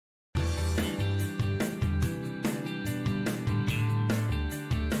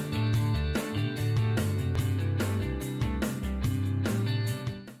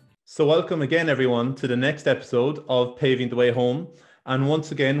So welcome again, everyone, to the next episode of Paving the Way Home. And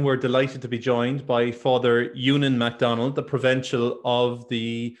once again, we're delighted to be joined by Father Eunan McDonnell, the Provincial of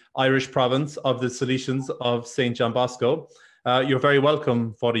the Irish province of the Salesians of St. John Bosco. You're very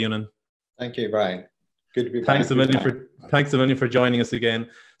welcome, Father Eunan. Thank you, Brian. Good to be back. Thanks a million for joining us again.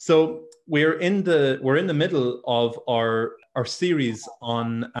 So we're in the middle of our series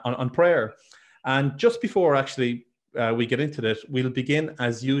on prayer, and just before we get into that, we'll begin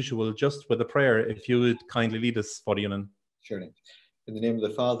as usual just with a prayer. If you would kindly lead us, Father Eunan. Surely. In the name of the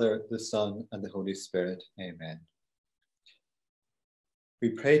Father, the Son, and the Holy Spirit. Amen.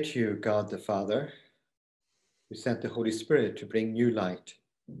 We pray to you, God the Father, who sent the Holy Spirit to bring new light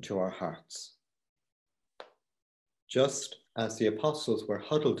to our hearts. Just as the apostles were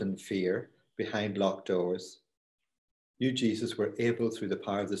huddled in fear behind locked doors, you, Jesus, were able through the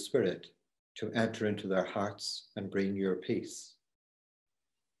power of the Spirit to enter into their hearts and bring your peace.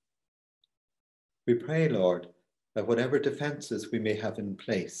 We pray, Lord, that whatever defenses we may have in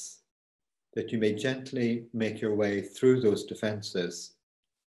place, that you may gently make your way through those defenses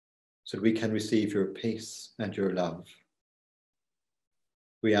so that we can receive your peace and your love.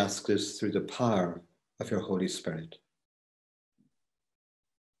 We ask this through the power of your Holy Spirit.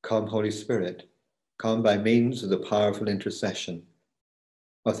 Come, Holy Spirit, come by means of the powerful intercession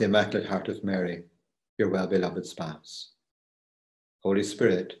of the Immaculate Heart of Mary, your well-beloved spouse. Holy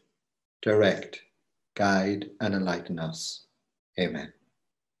Spirit, direct, guide, and enlighten us. Amen.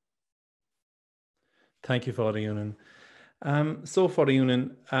 Thank you, Father Eunan. So, Father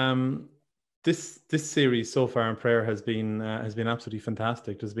Eunan, this series so far in prayer has been absolutely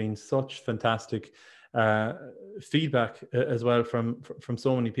fantastic. There's been such fantastic feedback as well from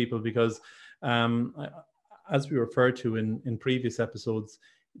so many people, because as we referred to in previous episodes,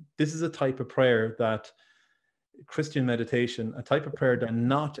 this is a type of prayer that Christian meditation, a type of prayer that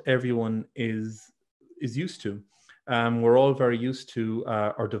not everyone is used to. We're all very used to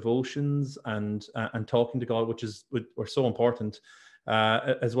our devotions and talking to God, which are so important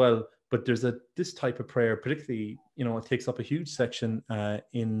as well. But there's this type of prayer, particularly, it takes up a huge section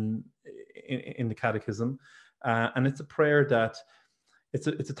in the Catechism, and it's a prayer that it's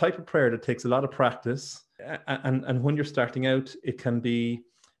a type of prayer that takes a lot of practice, and when you're starting out, it can be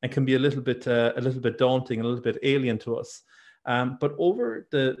a little bit daunting, a little bit alien to us. But over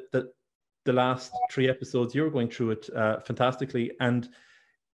the last 3 episodes, you were going through it fantastically. And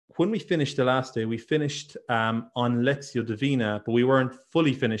when we finished the last day, we finished on Lectio Divina, but we weren't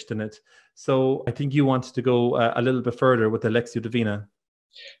fully finished in it. So I think you wanted to go a little bit further with the Lectio Divina.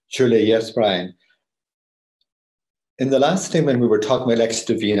 Surely, yes, Brian. In the last time when we were talking about Lectio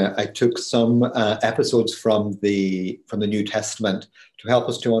Divina, I took some episodes from the New Testament to help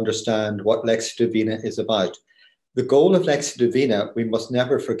us to understand what Lectio Divina is about. The goal of Lectio Divina, we must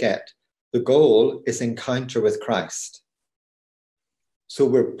never forget, the goal is encounter with Christ. So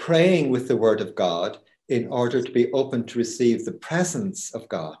we're praying with the Word of God in order to be open to receive the presence of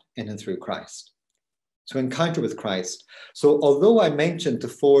God in and through Christ. So encounter with Christ. So although I mentioned the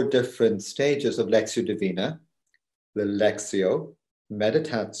 4 different stages of Lectio Divina, the Lectio,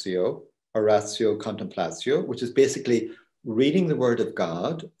 Meditatio, Oratio, Contemplatio, which is basically reading the Word of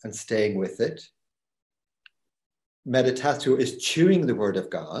God and staying with it. Meditatio is chewing the Word of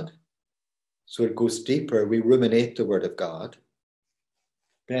God. So it goes deeper. We ruminate the Word of God.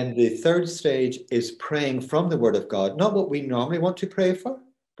 Then the 3rd stage is praying from the Word of God, not what we normally want to pray for,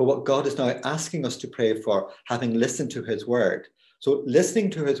 but what God is now asking us to pray for, having listened to his Word. So listening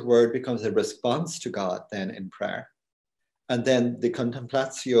to his Word becomes a response to God then in prayer. And then the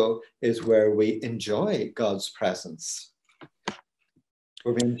Contemplatio is where we enjoy God's presence,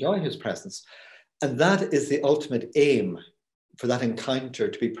 where we enjoy his presence. And that is the ultimate aim, for that encounter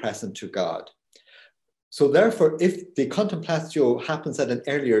to be present to God. So therefore, if the Contemplatio happens at an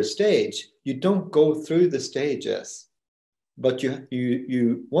earlier stage, you don't go through the stages, but you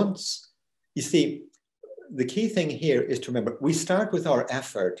see, the key thing here is to remember, we start with our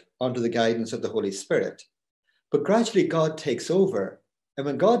effort under the guidance of the Holy Spirit, but gradually God takes over. And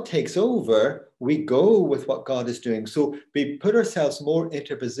when God takes over, we go with what God is doing. So we put ourselves more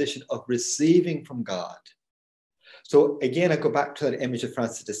into a position of receiving from God. So again, I go back to that image of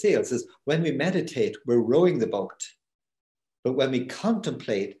Francis de Sales, is when we meditate, we're rowing the boat. But when we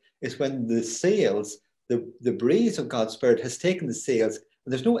contemplate, is when the sails, the breeze of God's Spirit has taken the sails,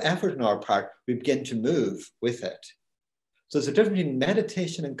 and there's no effort on our part, we begin to move with it. So there's a difference between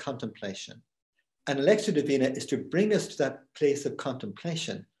meditation and contemplation. And Lectio Divina is to bring us to that place of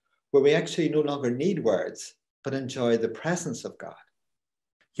contemplation, where we actually no longer need words, but enjoy the presence of God.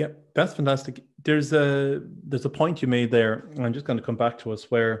 Yeah, that's fantastic. There's a point you made there, and I'm just going to come back to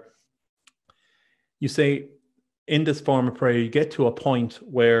us, where you say in this form of prayer, you get to a point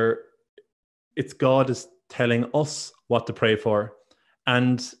where it's God is telling us what to pray for.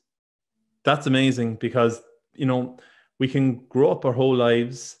 And that's amazing because, you know, we can grow up our whole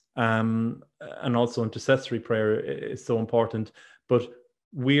lives, and also intercessory prayer is so important, but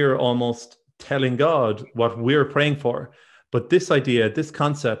we're almost telling God what we're praying for. But this idea, this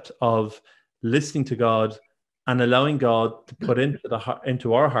concept of listening to God and allowing God to put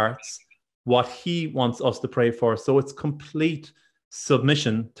into our hearts what he wants us to pray for. So it's complete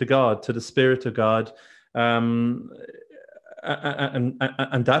submission to God, to the Spirit of God. And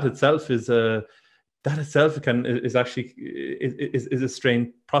that itself is a strange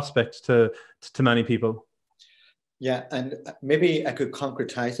prospect to many people. Yeah, and maybe I could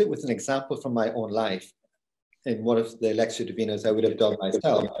concretize it with an example from my own life in one of the Lectio Divinas I would have done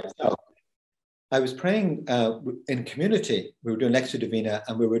myself. I was praying in community. We were doing Lectio Divina,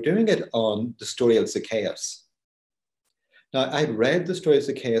 and we were doing it on the story of Zacchaeus. Now, I'd read the story of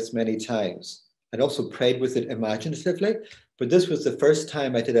Zacchaeus many times. I'd also prayed with it imaginatively, but this was the first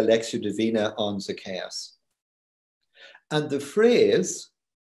time I did a Lectio Divina on Zacchaeus. And the phrase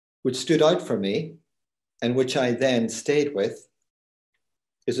which stood out for me, and which I then stayed with,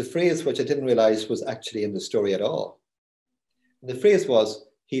 is a phrase which I didn't realize was actually in the story at all. And the phrase was,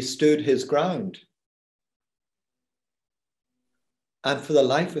 he stood his ground. And for the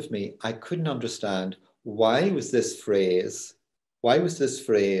life of me, I couldn't understand why was this phrase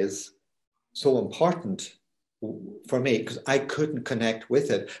so important for me, because I couldn't connect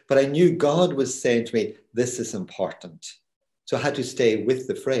with it. But I knew God was saying to me, this is important. So I had to stay with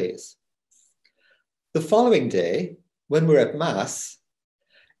the phrase. The following day, when we were at Mass,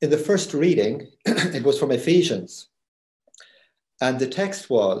 in the first reading, it was from Ephesians. And the text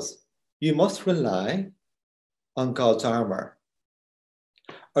was, you must rely on God's armor,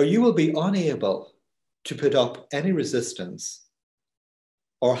 or you will be unable to put up any resistance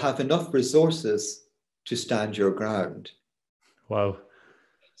or have enough resources to stand your ground. Wow.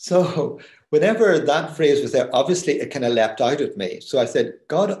 So whenever that phrase was there, obviously it kind of leapt out at me. So I said,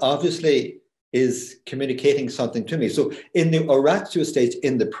 God obviously is communicating something to me. So in the oratio stage,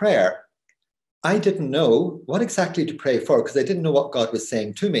 in the prayer, I didn't know what exactly to pray for because I didn't know what God was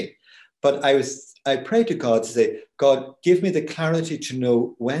saying to me. But I prayed to God to say, God, give me the clarity to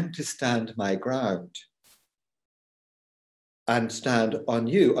know when to stand my ground and stand on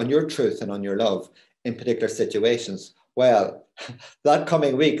you, on your truth and on your love in particular situations. Well, that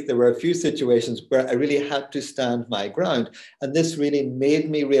coming week, there were a few situations where I really had to stand my ground. And this really made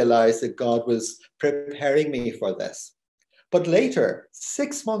me realize that God was preparing me for this. But later,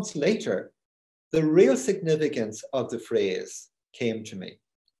 6 months later, the real significance of the phrase came to me.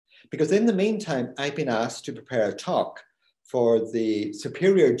 Because in the meantime, I've been asked to prepare a talk for the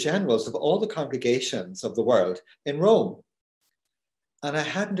superior generals of all the congregations of the world in Rome. And I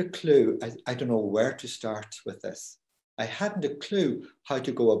hadn't a clue. I don't know where to start with this. I hadn't a clue how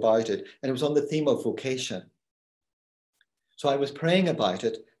to go about it. And it was on the theme of vocation. So I was praying about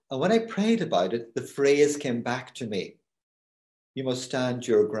it. And when I prayed about it, the phrase came back to me. You must stand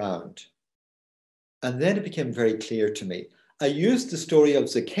your ground. And then it became very clear to me. I used the story of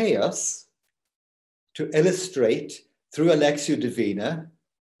Zacchaeus to illustrate through a Lectio Divina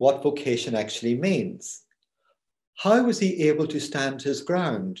what vocation actually means. How was he able to stand his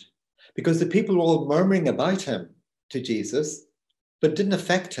ground? Because the people were all murmuring about him to Jesus, but it didn't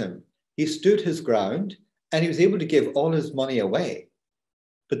affect him. He stood his ground and he was able to give all his money away.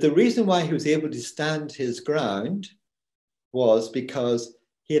 But the reason why he was able to stand his ground was because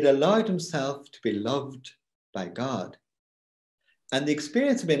he had allowed himself to be loved by God. And the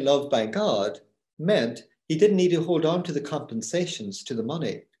experience of being loved by God meant he didn't need to hold on to the compensations, to the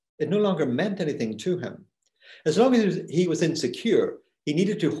money. It no longer meant anything to him. As long as he was insecure, he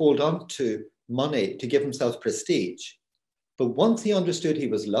needed to hold on to money to give himself prestige. But once he understood he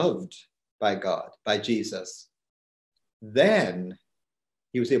was loved by God, by Jesus, then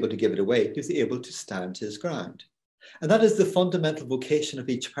he was able to give it away. He was able to stand his ground. And that is the fundamental vocation of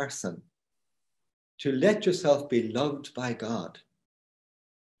each person, to let yourself be loved by God.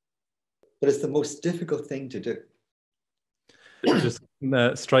 But it's the most difficult thing to do. Just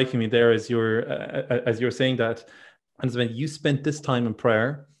striking me there as you're saying that, and when you spent this time in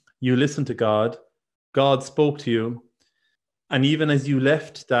prayer, you listened to God, God spoke to you, and even as you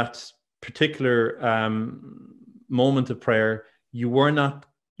left that particular moment of prayer, you were not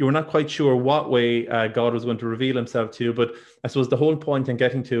quite sure what way God was going to reveal himself to you. But I suppose the whole point in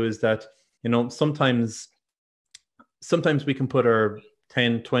getting to is that, you know, sometimes we can put our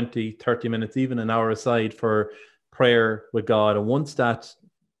 10, 20, 30 minutes, even an hour aside for prayer with God. And once that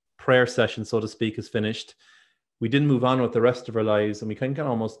prayer session, so to speak, is finished, we didn't move on with the rest of our lives, and we can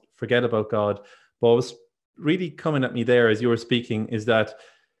almost forget about God. But what was really coming at me there as you were speaking is that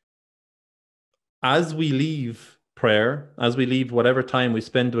as we leave prayer, as we leave whatever time we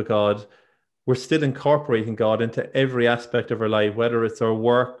spend with God, we're still incorporating God into every aspect of our life, whether it's our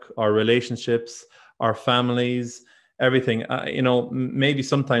work, our relationships, our families, everything. Maybe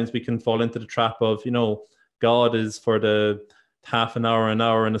sometimes we can fall into the trap of, God is for the half an hour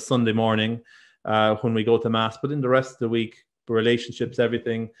on a Sunday morning when we go to Mass, but in the rest of the week, relationships,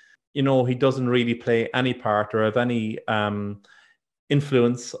 everything, he doesn't really play any part or have any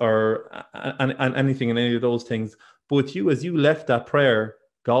influence or anything in any of those things. But with you, as you left that prayer,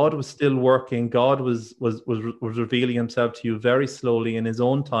 God was still working. God was revealing himself to you very slowly in his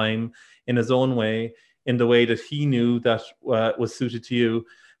own time, in his own way, in the way that he knew that was suited to you.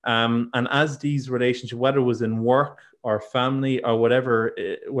 And as these relationships, whether it was in work or family or whatever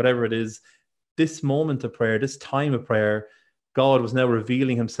it is, this moment of prayer, this time of prayer, God was now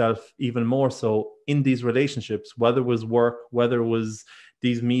revealing himself even more so in these relationships, whether it was work, whether it was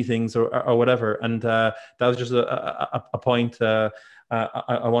these meetings or whatever. And that was just a point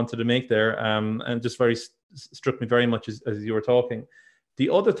I wanted to make there, and just struck me very much as you were talking. The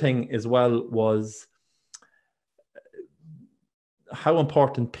other thing as well was how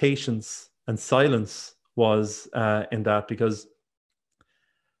important patience and silence was in that, because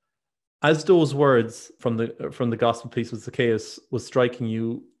as those words from the gospel piece with Zacchaeus was striking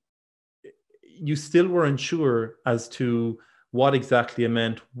you, you still weren't sure as to what exactly it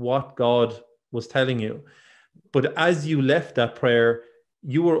meant, what God was telling you. But as you left that prayer,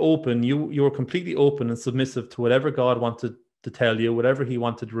 you were open, you were completely open and submissive to whatever God wanted to tell you, whatever he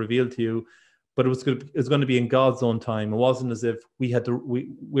wanted to reveal to you. But it was going to be in God's own time. It wasn't as if we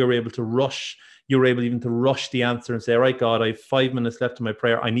were able to rush. You were able even to rush the answer and say, all right, God, I have 5 minutes left in my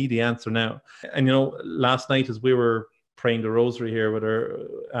prayer. I need the answer now. And, last night as we were praying the rosary here with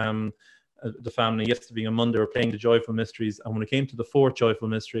the family, yesterday being a Monday, we were praying the joyful mysteries. And when it came to the fourth joyful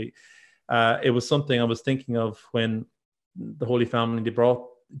mystery, it was something I was thinking of when the Holy Family, they brought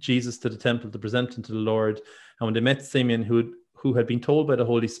Jesus to the temple to present him to the Lord. And when they met Simeon, who had been told by the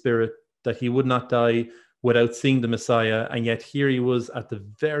Holy Spirit that he would not die without seeing the Messiah, and yet here he was at the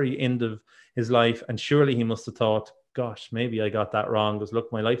very end of his life, and surely he must have thought, gosh, maybe I got that wrong, because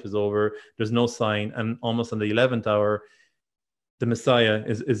look, my life is over, there's no sign. And almost on the 11th hour, the Messiah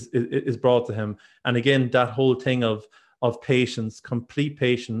is brought to him. And again, that whole thing of patience, complete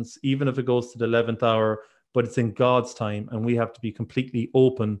patience, even if it goes to the 11th hour, but it's in God's time, and we have to be completely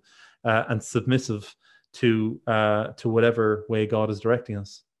open and submissive to whatever way God is directing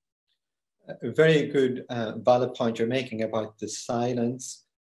us. A very good, valid point you're making about the silence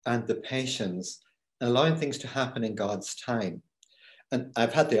and the patience and allowing things to happen in God's time. And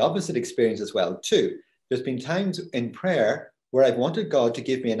I've had the opposite experience as well, too. There's been times in prayer where I've wanted God to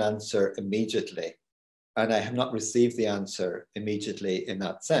give me an answer immediately, and I have not received the answer immediately in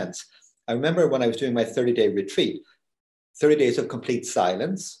that sense. I remember when I was doing my 30-day retreat, 30 days of complete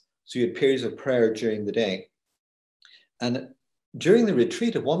silence. So you had periods of prayer during the day. And during the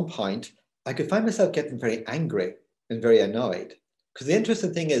retreat, at one point, I could find myself getting very angry and very annoyed. Because the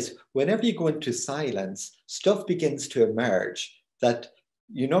interesting thing is, whenever you go into silence, stuff begins to emerge that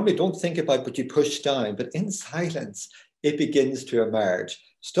you normally don't think about, but you push down. But in silence, it begins to emerge.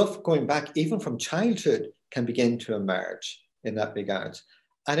 Stuff going back even from childhood can begin to emerge in that regard.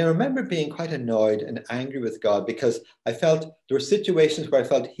 And I remember being quite annoyed and angry with God because I felt there were situations where I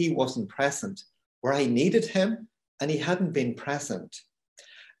felt he wasn't present, where I needed him and he hadn't been present.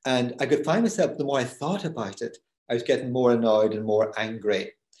 And I could find myself, the more I thought about it, I was getting more annoyed and more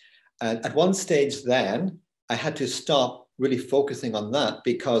angry. And at one stage then, I had to stop really focusing on that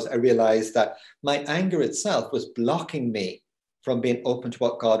because I realized that my anger itself was blocking me from being open to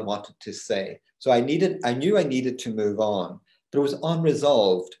what God wanted to say. So I knew I needed to move on, but it was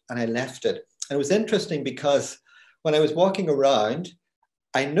unresolved and I left it. And it was interesting because when I was walking around,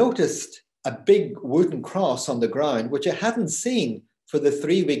 I noticed a big wooden cross on the ground, which I hadn't seen for the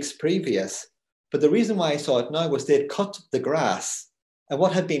 3 weeks previous. But the reason why I saw it now was they'd cut the grass and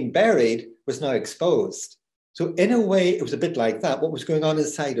what had been buried was now exposed. So in a way, it was a bit like that. What was going on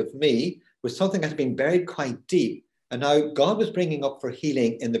inside of me was something that had been buried quite deep. And now God was bringing up for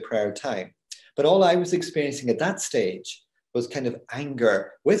healing in the prayer time. But all I was experiencing at that stage was kind of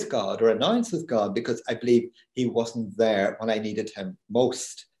anger with God or annoyance with God because I believe he wasn't there when I needed him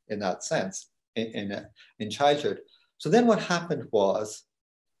most in that sense in childhood. So then what happened was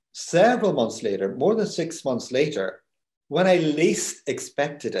several months later, more than 6 months later, when I least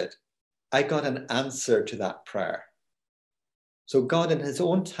expected it, I got an answer to that prayer. So God in his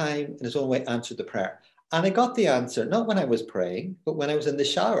own time, in his own way, answered the prayer. And I got the answer, not when I was praying, but when I was in the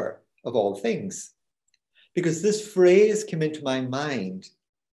shower, of all things. Because this phrase came into my mind,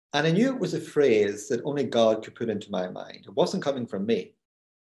 and I knew it was a phrase that only God could put into my mind. It wasn't coming from me.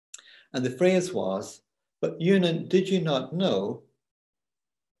 And the phrase was, but Eunan, did you not know,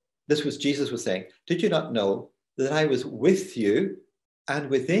 this was Jesus was saying, did you not know that I was with you and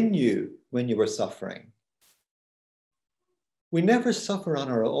within you when you were suffering? We never suffer on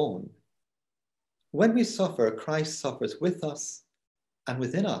our own. When we suffer, Christ suffers with us and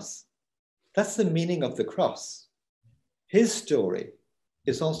within us. That's the meaning of the cross. His story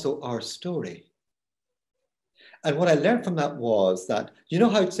is also our story. And what I learned from that was that, you know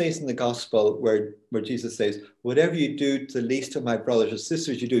how it says in the gospel where Jesus says, whatever you do to the least of my brothers or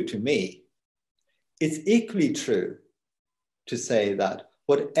sisters, you do to me. It's equally true to say that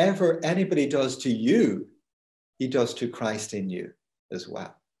whatever anybody does to you, he does to Christ in you as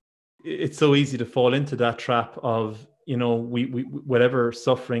well. It's so easy to fall into that trap of, you know, we whatever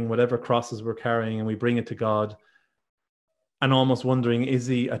suffering, whatever crosses we're carrying, and we bring it to God and almost wondering, is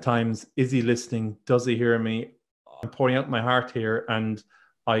he at times, is he listening? Does he hear me? I'm pouring out my heart here and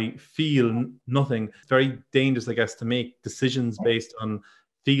I feel nothing. It's very dangerous, I guess, to make decisions based on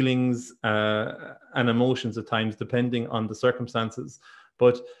feelings and emotions at times, depending on the circumstances.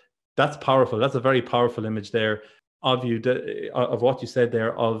 But that's powerful. That's a very powerful image there of you, of what you said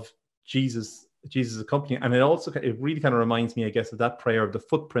there, of Jesus accompanying. And it really kind of reminds me, I guess, of that prayer of the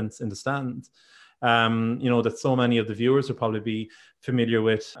footprints in the stand. You know, that so many of the viewers will probably be familiar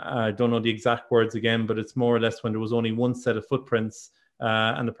with. I don't know the exact words again, but it's more or less when there was only one set of footprints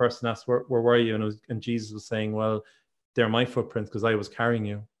and the person asked, where were you? And Jesus was saying, well, they're my footprints because I was carrying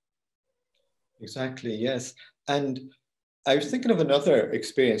you. Exactly, yes. And I was thinking of another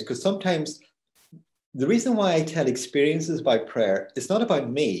experience, because sometimes the reason why I tell experiences by prayer is not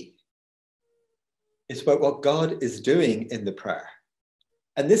about me. It's about what God is doing in the prayer.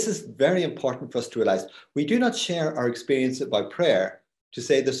 And this is very important for us to realize. We do not share our experience by prayer to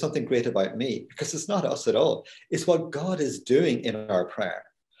say there's something great about me, because it's not us at all. It's what God is doing in our prayer.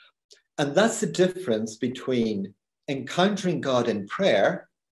 And that's the difference between encountering God in prayer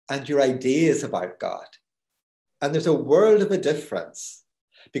and your ideas about God. And there's a world of a difference,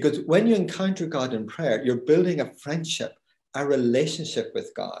 because when you encounter God in prayer, you're building a friendship, a relationship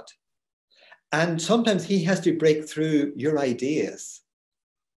with God. And sometimes he has to break through your ideas.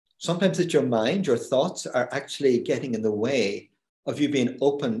 Sometimes it's your mind, your thoughts are actually getting in the way of you being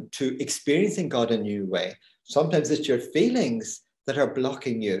open to experiencing God in a new way. Sometimes it's your feelings that are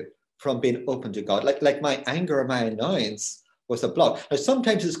blocking you from being open to God. Like my anger or my annoyance was a block. Now,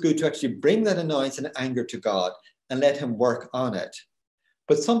 sometimes it's good to actually bring that annoyance and anger to God and let him work on it.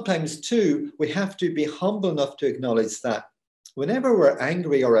 But sometimes too, we have to be humble enough to acknowledge that whenever we're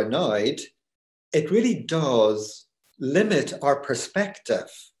angry or annoyed, it really does limit our perspective.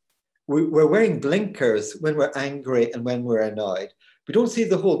 We're wearing blinkers when we're angry and when we're annoyed. We don't see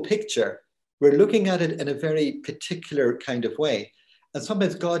the whole picture. We're looking at it in a very particular kind of way. And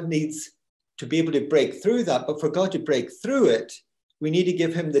sometimes God needs to be able to break through that. But for God to break through it, we need to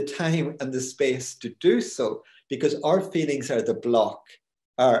give him the time and the space to do so, because our feelings are the block,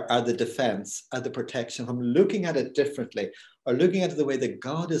 are the defense, are the protection from looking at it differently, or looking at it the way that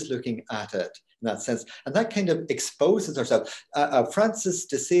God is looking at it in that sense. And that kind of exposes ourselves. Francis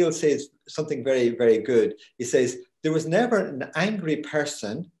de Sales says something very, very good. He says, there was never an angry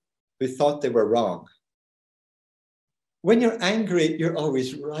person who thought they were wrong. When you're angry, you're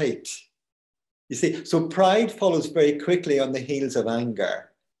always right. You see, so pride follows very quickly on the heels of anger.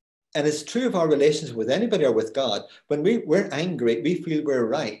 And it's true of our relationship with anybody or with God. When we're angry, we feel we're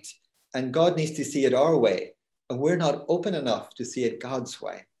right. And God needs to see it our way. And we're not open enough to see it God's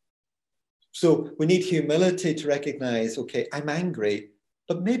way. So we need humility to recognize, okay, I'm angry,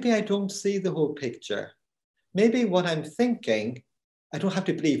 but maybe I don't see the whole picture. Maybe what I'm thinking, I don't have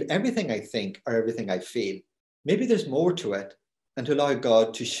to believe everything I think or everything I feel. Maybe there's more to it, and to allow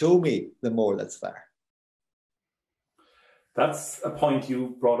God to show me the more that's there. That's a point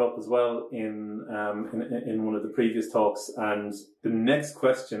you brought up as well in one of the previous talks. And the next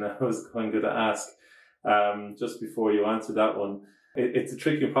question I was going to ask, just before you answer that one, it's a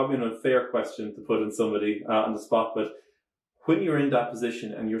tricky, probably an unfair question to put in somebody on the spot, but when you're in that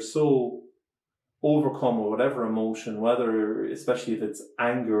position and you're so overcome with whatever emotion, whether, especially if it's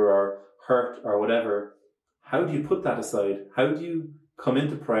anger or hurt or whatever, how do you put that aside? How do you come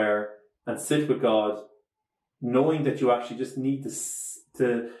into prayer and sit with God, knowing that you actually just need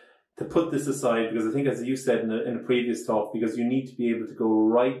to put this aside? Because I think, as you said in a previous talk, because you need to be able to go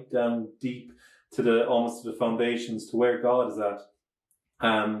right down deep to the almost to the foundations, to where God is at,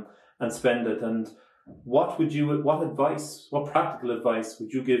 and spend it. And what practical advice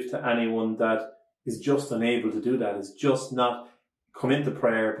would you give to anyone that is just unable to do that, is just not come into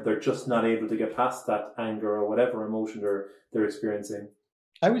prayer, but they're just not able to get past that anger or whatever emotion they're experiencing?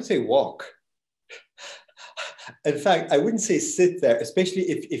 I would say walk. In fact, I wouldn't say sit there, especially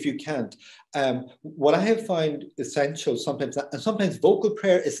if you can't. What I have found essential sometimes, and sometimes vocal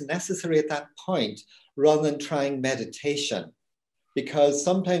prayer is necessary at that point rather than trying meditation. Because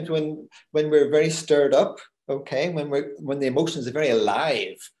sometimes when we're very stirred up, okay, when the emotions are very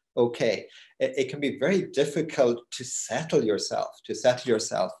alive, okay, it can be very difficult to settle yourself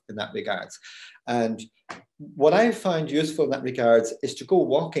in that regards. And what I find useful in that regards is to go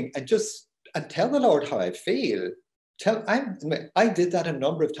walking and tell the Lord how I feel. I did that a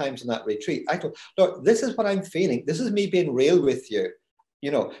number of times in that retreat. I told, Lord, this is what I'm feeling. This is me being real with you.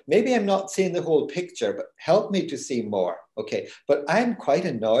 Maybe I'm not seeing the whole picture, but help me to see more. Okay. But I'm quite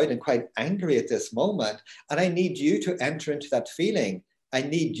annoyed and quite angry at this moment. And I need you to enter into that feeling. I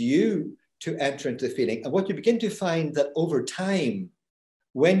need you to enter into the feeling. And what you begin to find that over time,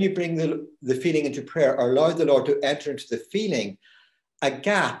 when you bring the feeling into prayer or allow the Lord to enter into the feeling, a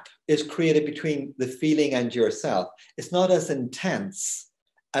gap is created between the feeling and yourself. It's not as intense,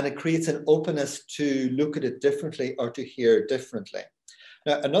 and it creates an openness to look at it differently or to hear differently.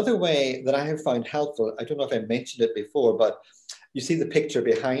 Now, another way that I have found helpful, I don't know if I mentioned it before, but you see the picture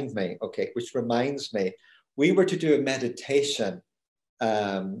behind me, okay, which reminds me, we were to do a meditation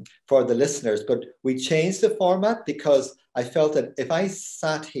for the listeners, but we changed the format because I felt that if I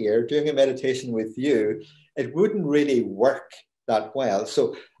sat here doing a meditation with you, it wouldn't really work that well.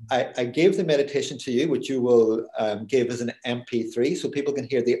 So I gave the meditation to you, which you will give as an MP3 so people can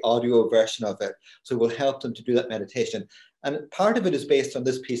hear the audio version of it. So it will help them to do that meditation. And part of it is based on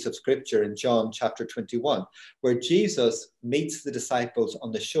this piece of scripture in John chapter 21, where Jesus meets the disciples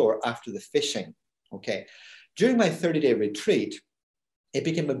on the shore after the fishing. Okay. During my 30-day retreat, it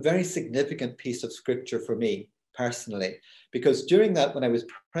became a very significant piece of scripture for me personally, because during that, when I was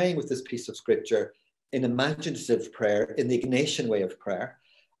praying with this piece of scripture in imaginative prayer, in the Ignatian way of prayer,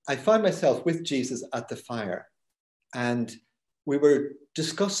 I found myself with Jesus at the fire, and we were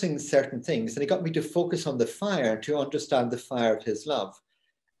discussing certain things, and he got me to focus on the fire, to understand the fire of his love.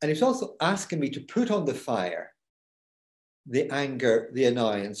 And he was also asking me to put on the fire the anger, the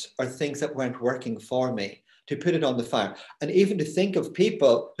annoyance, or things that weren't working for me, to put it on the fire. And even to think of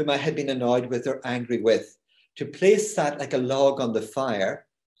people whom I had been annoyed with or angry with, to place that like a log on the fire,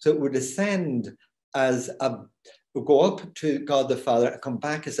 so it would ascend go up to God the Father and come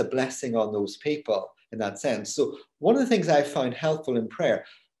back as a blessing on those people in that sense. So one of the things I found helpful in prayer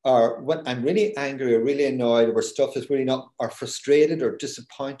are when I'm really angry or really annoyed or stuff is really not, or frustrated or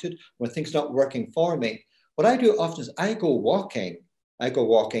disappointed, when things are not working for me. What I do often is I go walking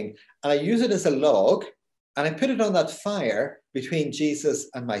and I use it as a log and I put it on that fire between Jesus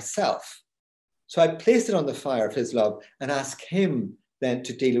and myself. So I place it on the fire of his love and ask him then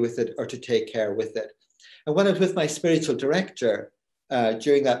to deal with it or to take care with it. And when I was with my spiritual director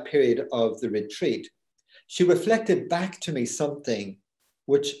during that period of the retreat, she reflected back to me something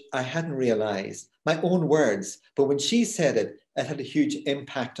which I hadn't realized, my own words, but when she said it, it had a huge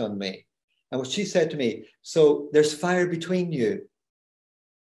impact on me. And what she said to me, so there's fire between you.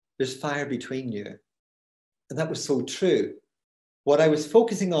 There's fire between you. And that was so true. What I was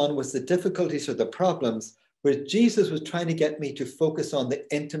focusing on was the difficulties or the problems, where Jesus was trying to get me to focus on the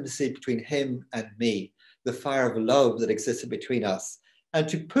intimacy between him and me, the fire of love that existed between us, and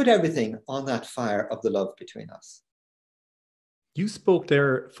to put everything on that fire of the love between us. You spoke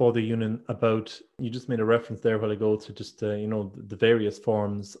there for the Eunan about, you just made a reference there a while ago to just, the various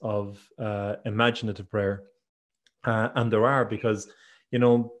forms of imaginative prayer. And there are, because,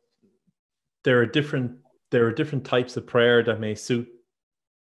 there are different types of prayer that may suit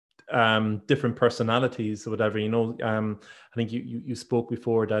different personalities or whatever. I think you spoke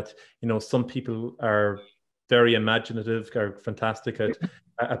before that, some people are very imaginative, are fantastic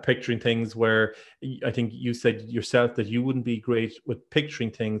at picturing things, where I think you said yourself that you wouldn't be great with picturing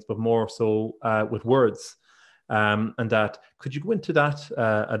things, but more so with words. And that, could you go into that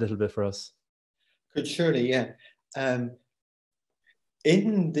a little bit for us? Could, surely, yeah.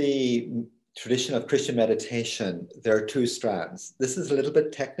 In the tradition of Christian meditation, there are two strands. This is a little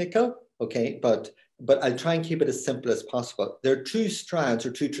bit technical, okay, but I'll try and keep it as simple as possible. There are two strands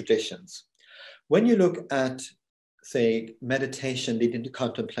or two traditions. When you look at, say, meditation leading to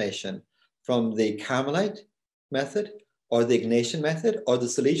contemplation from the Carmelite method or the Ignatian method or the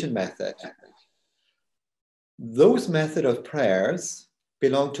Salesian method, those method of prayers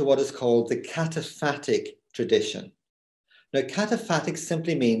belong to what is called the cataphatic tradition. Now, cataphatic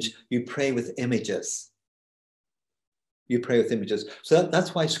simply means you pray with images. You pray with images. So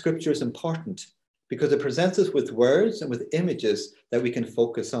that's why scripture is important, because it presents us with words and with images that we can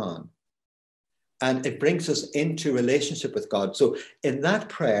focus on. And it brings us into relationship with God. So in that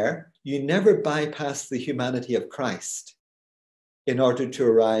prayer, you never bypass the humanity of Christ in order to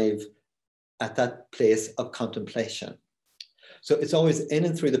arrive at that place of contemplation. So it's always in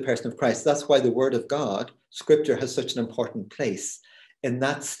and through the person of Christ. That's why the word of God, scripture, has such an important place in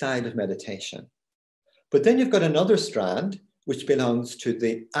that style of meditation. But then you've got another strand, which belongs to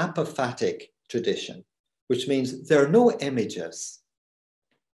the apophatic tradition, which means there are no images,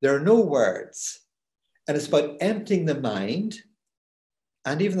 there are no words, and it's about emptying the mind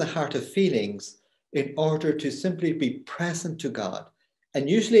and even the heart of feelings in order to simply be present to God. And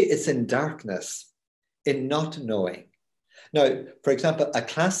usually it's in darkness, in not knowing. Now, for example, a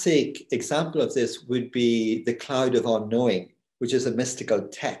classic example of this would be the Cloud of Unknowing, which is a mystical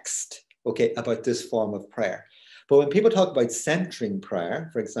text, okay, about this form of prayer. But when people talk about centering prayer,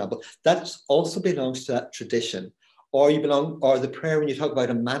 for example, that also belongs to that tradition. Or the prayer when you talk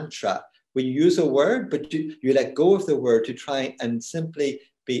about a mantra, where you use a word, but you let go of the word to try and simply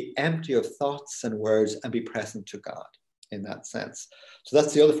be empty of thoughts and words and be present to God in that sense. So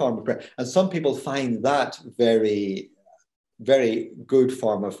that's the other form of prayer. And some people find that very, very good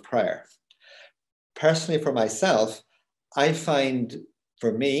form of prayer. Personally, for myself, I find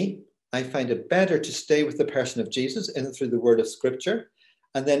it better to stay with the person of Jesus in and through the word of scripture,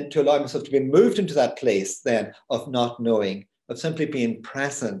 and then to allow myself to be moved into that place then of not knowing, of simply being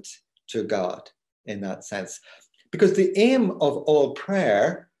present to God in that sense. Because the aim of all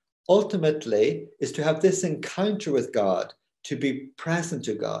prayer ultimately is to have this encounter with God, to be present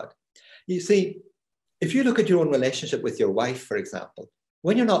to God. You see, if you look at your own relationship with your wife, for example,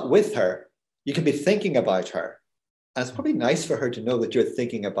 when you're not with her, you can be thinking about her. And it's probably nice for her to know that you're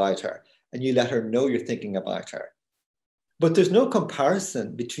thinking about her, and you let her know you're thinking about her. But there's no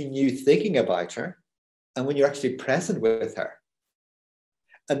comparison between you thinking about her and when you're actually present with her.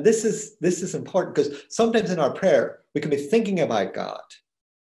 And this is important, because sometimes in our prayer, we can be thinking about God,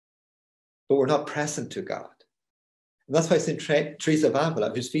 but we're not present to God. And that's why St. Teresa of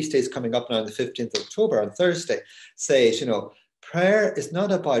Avila, whose feast day is coming up now on the 15th of October, on Thursday, says, prayer is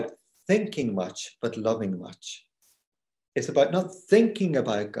not about thinking much, but loving much. It's about not thinking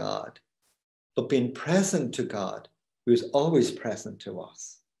about God, but being present to God, who is always present to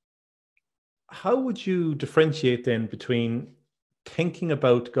us. How would you differentiate then between thinking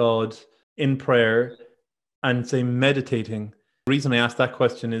about God in prayer and, say, meditating? The reason I ask that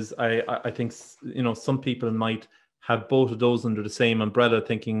question is I think, some people might have both of those under the same umbrella,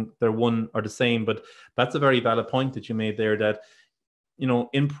 thinking they're one or the same. But that's a very valid point that you made there, that,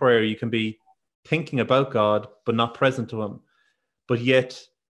 in prayer, you can be thinking about God, but not present to him. But yet,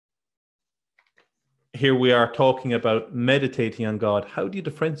 here we are talking about meditating on God. How do you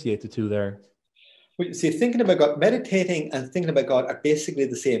differentiate the two there? Well, you see, thinking about God, meditating and thinking about God are basically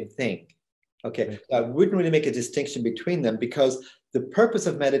the same thing. Okay, right. I wouldn't really make a distinction between them, because the purpose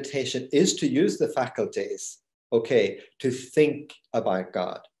of meditation is to use the faculties, okay, to think about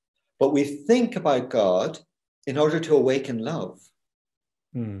God. But we think about God in order to awaken love.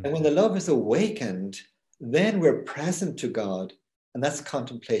 And when the love is awakened, then we're present to God. And that's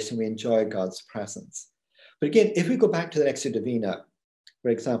contemplation. We enjoy God's presence. But again, if we go back to the Lectio Divina, for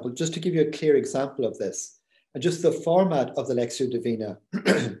example, just to give you a clear example of this, and just the format of the Lectio Divina.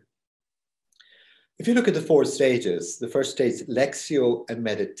 If you look at the four stages, the first stage, Lectio and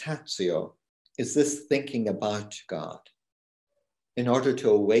Meditatio, is this thinking about God in order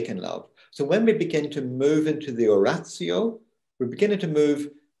to awaken love. So when we begin to move into the Oratio, we're beginning to move.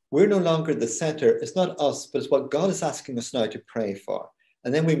 We're no longer the center. It's not us, but it's what God is asking us now to pray for.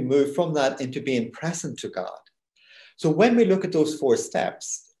 And then we move from that into being present to God. So when we look at those four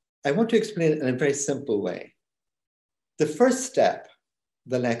steps, I want to explain it in a very simple way. The first step,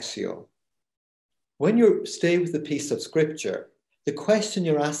 the Lectio, when you stay with the piece of scripture, the question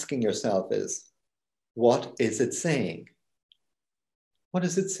you're asking yourself is, what is it saying? What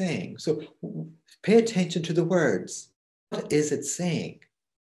is it saying? So pay attention to the words. What is it saying?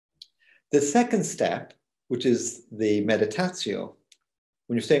 The second step, which is the meditatio,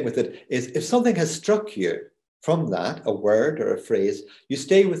 when you're staying with it, is if something has struck you from that, a word or a phrase, you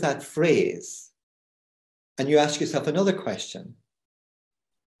stay with that phrase and you ask yourself another question.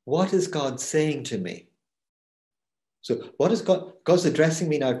 What is God saying to me? So what is God's addressing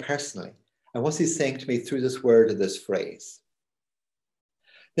me now personally, and what's he saying to me through this word or this phrase?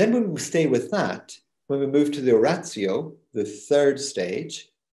 Then when we stay with that, when we move to the oratio, the third stage,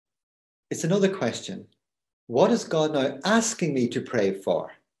 it's another question. What is God now asking me to pray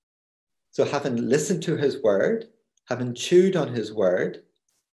for? So having listened to his word, having chewed on his word,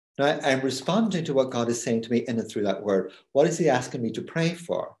 now I'm responding to what God is saying to me in and through that word. What is he asking me to pray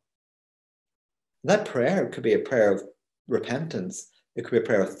for? That prayer could be a prayer of repentance. It could be a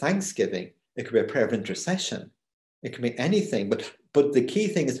prayer of thanksgiving. It could be a prayer of intercession. It can be anything. But the key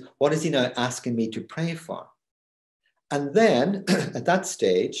thing is, what is he now asking me to pray for? And then at that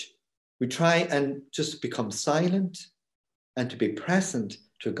stage, we try and just become silent and to be present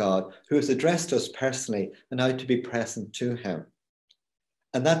to God, who has addressed us personally, and now to be present to him.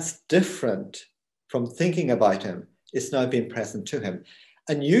 And that's different from thinking about him. It's now being present to him.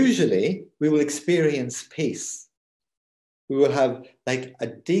 And usually we will experience peace. We will have like a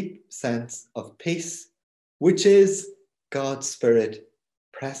deep sense of peace, which is God's Spirit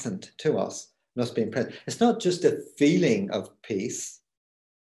present to us, and us being present. It's not just a feeling of peace.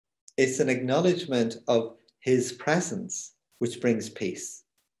 It's an acknowledgement of his presence, which brings peace.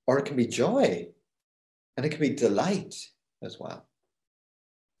 Or it can be joy, and it can be delight as well.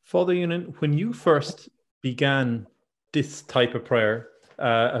 Father Eunan, when you first began this type of prayer,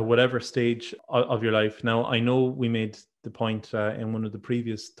 at whatever stage of your life, now I know we made the point in one of the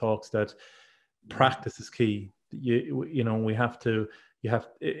previous talks that practice is key. You know, we have to,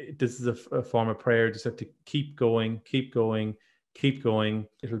 this is a form of prayer. You just have to keep going.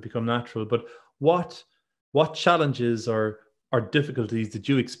 It'll become natural. But what challenges or difficulties did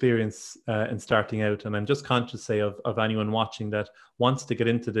you experience in starting out? And I'm just conscious, say, of anyone watching that wants to get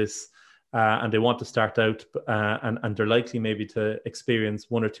into this and they want to start out and they're likely maybe to experience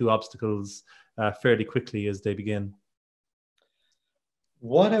one or two obstacles fairly quickly as they begin.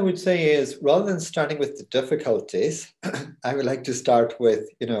 What I would say is, rather than starting with the difficulties, I would like to start with,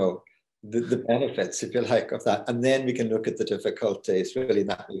 the benefits, if you like, of that. And then we can look at the difficulties really in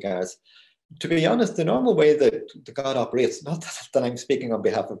that regards. To be honest, the normal way that God operates, not that I'm speaking on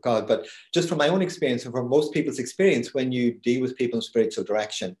behalf of God, but just from my own experience and from most people's experience, when you deal with people in spiritual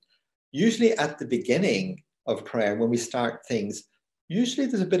direction, usually at the beginning of prayer, when we start things, usually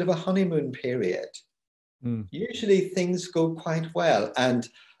there's a bit of a honeymoon period. Usually things go quite well, and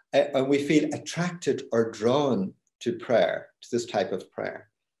we feel attracted or drawn to prayer, to this type of prayer.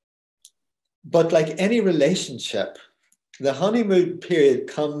 But like any relationship, the honeymoon period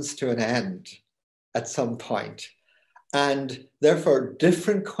comes to an end at some point, and therefore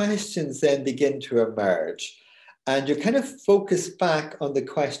different questions then begin to emerge. And you kind of focus back on the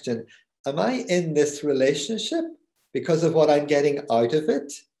question, am I in this relationship because of what I'm getting out of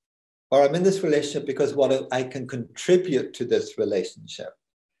it? Or I'm in this relationship because what I can contribute to this relationship?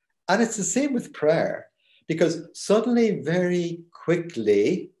 And it's the same with prayer, because suddenly, very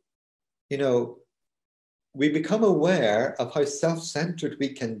quickly, we become aware of how self-centered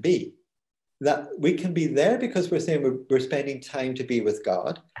we can be. That we can be there because we're saying we're spending time to be with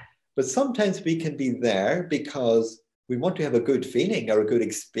God, but sometimes we can be there because we want to have a good feeling or a good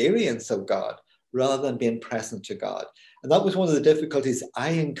experience of God, rather than being present to God. And that was one of the difficulties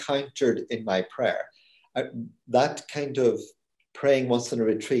I encountered in my prayer. That kind of praying once in a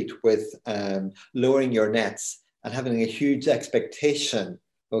retreat with lowering your nets and having a huge expectation,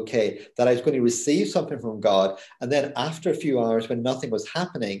 that I was going to receive something from God. And then after a few hours, when nothing was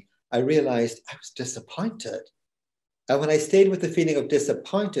happening, I realized I was disappointed. And when I stayed with the feeling of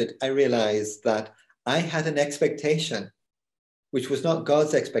disappointed, I realized that I had an expectation, which was not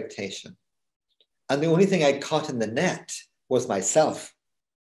God's expectation. And the only thing I caught in the net was myself.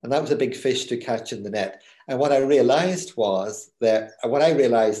 And that was a big fish to catch in the net. And what I realized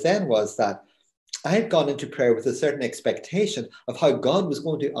then was that I had gone into prayer with a certain expectation of how God was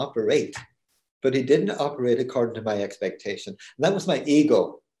going to operate, but he didn't operate according to my expectation. And that was my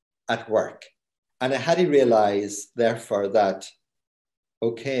ego at work. And I had to realize, therefore, that,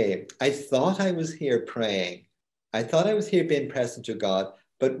 I thought I was here praying. I thought I was here being present to God,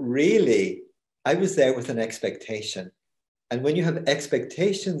 but really, I was there with an expectation. And when you have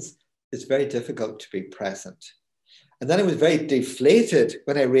expectations, it's very difficult to be present. And then I was very deflated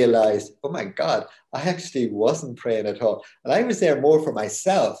when I realized, oh my God, I actually wasn't praying at all. And I was there more for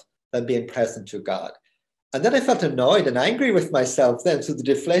myself than being present to God. And then I felt annoyed and angry with myself then. So the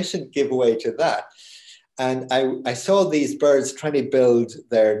deflation gave way to that. And I saw these birds trying to build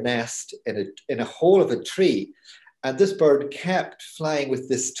their nest in a hole of a tree. And this bird kept flying with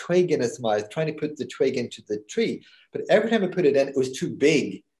this twig in its mouth, trying to put the twig into the tree. But every time I put it in, it was too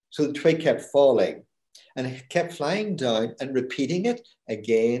big. So the twig kept falling. And it kept flying down and repeating it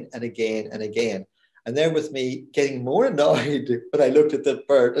again and again and again. And there was me getting more annoyed when I looked at the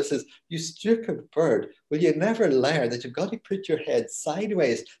bird. I says, you stupid bird, will you never learn that you've got to put your head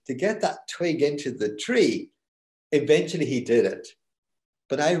sideways to get that twig into the tree? Eventually he did it.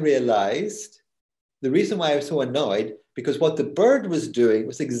 But I realized the reason why I was so annoyed, because what the bird was doing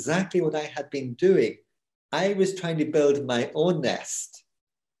was exactly what I had been doing. I was trying to build my own nest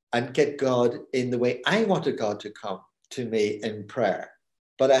and get God in the way I wanted God to come to me in prayer.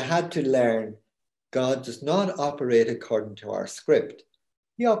 But I had to learn God does not operate according to our script.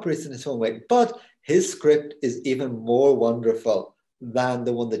 He operates in his own way, but his script is even more wonderful than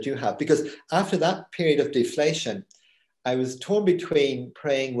the one that you have. Because after that period of deflation, I was torn between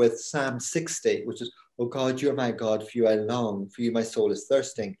praying with Psalm 60, which is, oh God, you're my God, for you I long, for you my soul is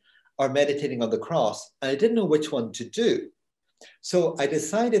thirsting, or meditating on the cross. And I didn't know which one to do. So I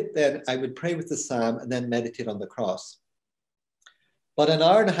decided then I would pray with the Psalm and then meditate on the cross. But an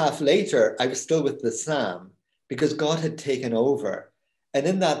hour and a half later, I was still with the Psalm because God had taken over. And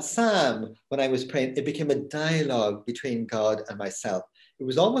in that Psalm, when I was praying, it became a dialogue between God and myself. It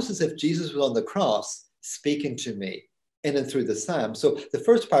was almost as if Jesus was on the cross speaking to me in and through the Psalm. So the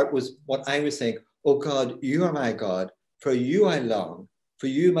first part was what I was saying, oh God, you are my God, for you I long, for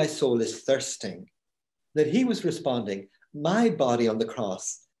you my soul is thirsting. That he was responding, my body on the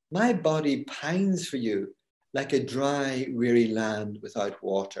cross, my body pines for you like a dry, weary land without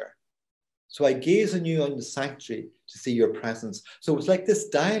water. So I gaze on you on the sanctuary to see your presence. So it was like this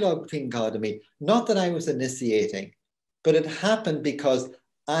dialogue between God and me, not that I was initiating, but it happened because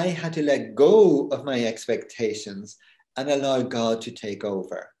I had to let go of my expectations and allow God to take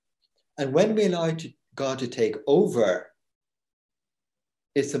over. And when we allow God to take over,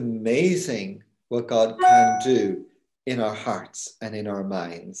 it's amazing what God can do in our hearts and in our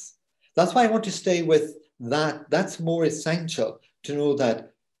minds. That's why I want to stay with that. That's more essential to know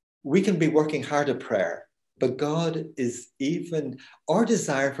that we can be working hard at prayer, but God is even, our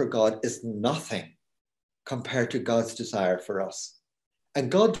desire for God is nothing compared to God's desire for us.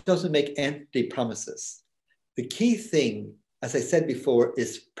 And God doesn't make empty promises. The key thing, as I said before,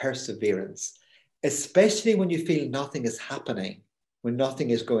 is perseverance, especially when you feel nothing is happening, when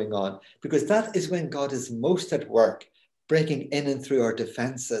nothing is going on, because that is when God is most at work, breaking in and through our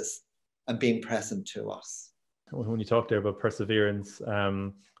defenses and being present to us. When you talk there about perseverance,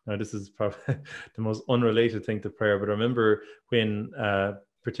 now this is probably the most unrelated thing to prayer, but I remember when,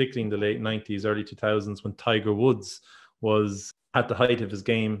 particularly in the late 90s, early 2000s, when Tiger Woods was at the height of his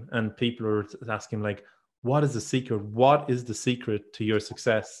game and people were asking like, what is the secret? What is the secret to your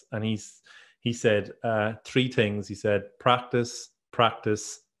success? And he said three things. He said, practice,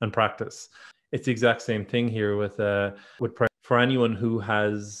 practice, and practice. It's the exact same thing here with prayer. For anyone who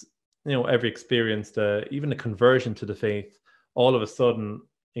has, ever experienced even a conversion to the faith, all of a sudden,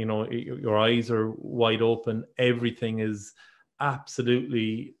 your eyes are wide open. Everything is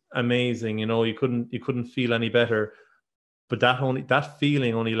absolutely amazing. You couldn't feel any better. But that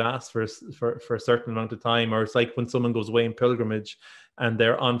feeling only lasts for a certain amount of time. Or it's like when someone goes away in pilgrimage and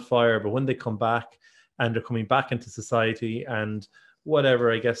they're on fire, but when they come back and they're coming back into society and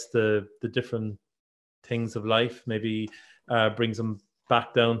whatever, I guess the different things of life maybe brings them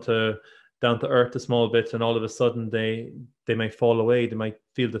back down to earth a small bit, and all of a sudden they might fall away, they might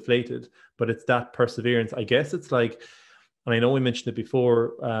feel deflated. But it's that perseverance. I guess it's like, and I know we mentioned it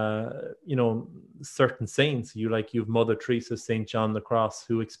before, certain saints, you've Mother Teresa, St. John the Cross,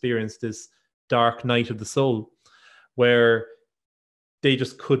 who experienced this dark night of the soul where they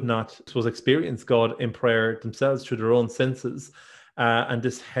just could not, experience God in prayer themselves through their own senses, and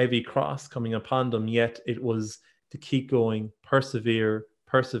this heavy cross coming upon them, yet it was to keep going, persevere.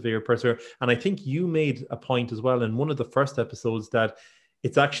 And I think you made a point as well in one of the first episodes that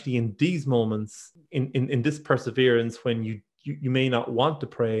it's actually in these moments, in this perseverance, when you may not want to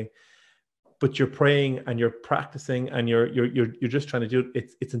pray, but you're praying and you're practicing and you're just trying to do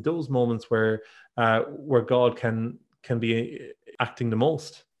it. It's in those moments where God can be acting the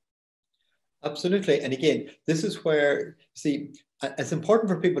most. Absolutely. And again, this is where, see, it's important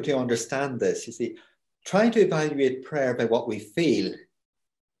for people to understand this. You see, trying to evaluate prayer by what we feel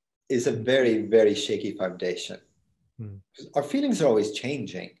is a very, very shaky foundation. Our feelings are always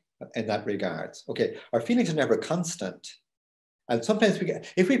changing in that regards. Okay, our feelings are never constant. And sometimes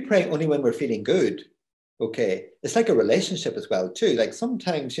if we pray only when we're feeling good, okay, it's like a relationship as well too. Like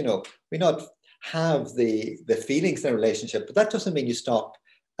sometimes, we not have the feelings in a relationship, but that doesn't mean you stop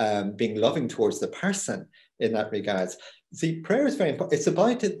being loving towards the person in that regards. See, prayer is very important. It's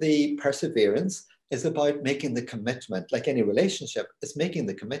about the perseverance. It's about making the commitment. Like any relationship, it's making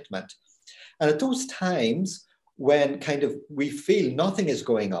the commitment. And at those times when kind of we feel nothing is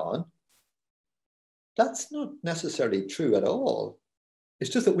going on, That's not necessarily true at all. It's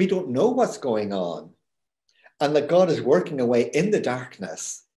just that we don't know what's going on, and that God is working away in the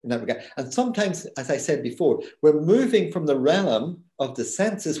darkness in that regard. And sometimes, as I said before, we're moving from the realm of the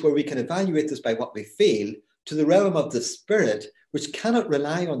senses, where we can evaluate this by what we feel, to the realm of the spirit, which cannot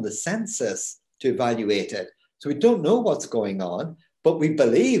rely on the senses to evaluate it. So we don't know what's going on, but we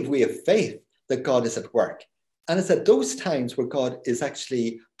believe, we have faith that God is at work. And it's at those times where God is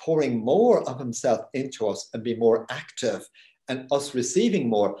actually pouring more of himself into us and be more active, and us receiving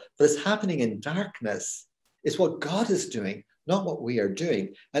more. But it's happening in darkness. It's what God is doing, not what we are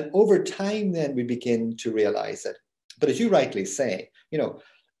doing. And over time, then we begin to realize it. But as you rightly say,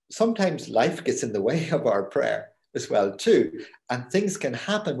 sometimes life gets in the way of our prayer as well too. And things can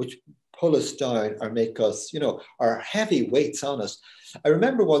happen which pull us down or make us, are heavy weights on us. I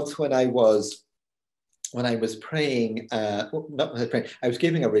remember once when I was praying, not when I was praying, I was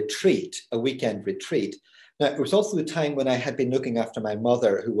giving a retreat, a weekend retreat. Now, it was also the time when I had been looking after my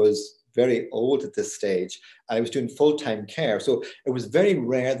mother, who was very old at this stage. I was doing full-time care. So it was very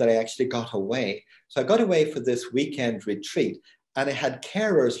rare that I actually got away. So I got away for this weekend retreat, and I had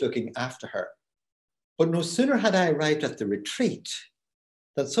carers looking after her. But no sooner had I arrived at the retreat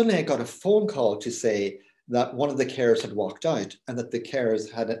than suddenly I got a phone call to say that one of the carers had walked out, and that the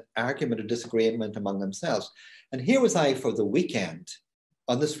carers had an argument or disagreement among themselves. And here was I for the weekend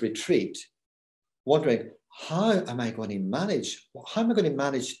on this retreat, wondering, how am I going to manage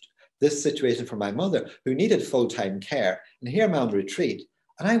this situation for my mother, who needed full-time care? And here I'm on retreat,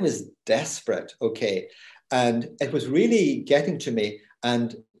 and I was desperate, okay? And it was really getting to me,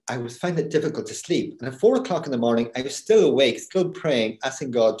 and I was finding it difficult to sleep. And at 4 o'clock in the morning, I was still awake, still praying,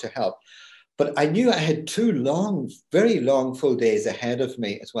 asking God to help. But I knew I had 2 long, very long full days ahead of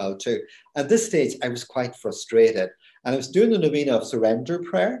me as well too. At this stage, I was quite frustrated. And I was doing the novena of surrender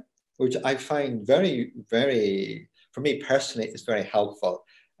prayer, which I find very, very, for me personally, is very helpful.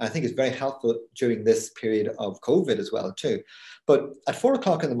 And I think it's very helpful during this period of COVID as well too. But at 4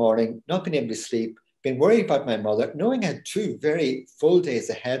 o'clock in the morning, not being able to sleep, being worried about my mother, knowing I had 2 very full days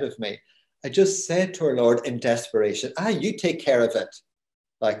ahead of me, I just said to our Lord in desperation, you take care of it,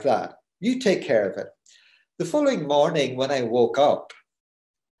 like that. You take care of it. The following morning when I woke up,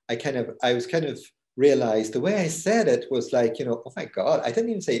 I was kind of realized the way I said it was like, oh my God, I didn't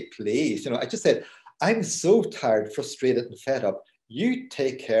even say please. I just said, I'm so tired, frustrated, and fed up. You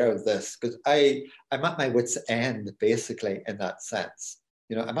take care of this, because I'm at my wit's end, basically, in that sense.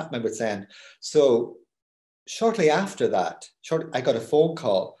 I'm at my wit's end. So shortly after that, I got a phone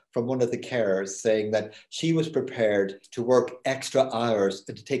call from one of the carers saying that she was prepared to work extra hours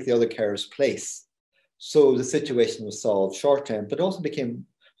and to take the other carer's place. So the situation was solved short term, but also became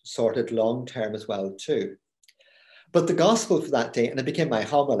sorted long term as well too. But the gospel for that day, and it became my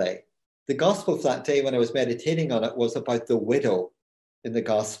homily, the gospel for that day when I was meditating on it was about the widow in the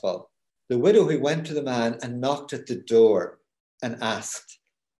gospel. The widow who went to the man and knocked at the door and asked,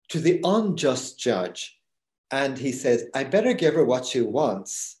 to the unjust judge. And he says, I better give her what she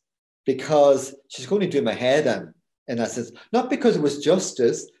wants, because she's going to do my head in that sense. Not because it was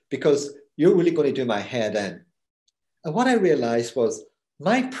justice, because you're really going to do my head in. And what I realized was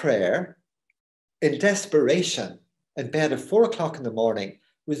my prayer in desperation in bed at 4 o'clock in the morning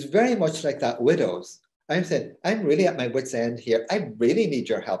was very much like that widow's. I'm saying, I'm really at my wit's end here. I really need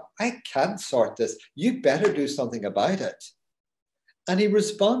your help. I can't sort this. You better do something about it. And he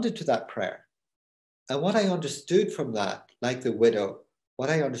responded to that prayer. And what I understood from that, like the widow, what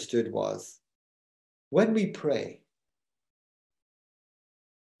I understood was, when we pray,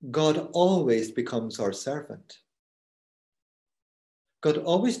 God always becomes our servant. God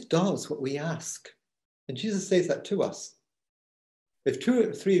always does what we ask. And Jesus says that to us. If 2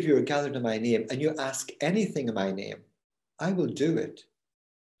 or 3 of you are gathered in my name and you ask anything in my name, I will do it.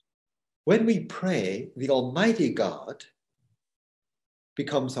 When we pray, the Almighty God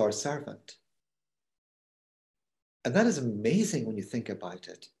becomes our servant. And that is amazing when you think about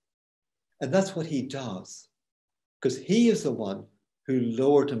it. And that's what he does, because he is the one who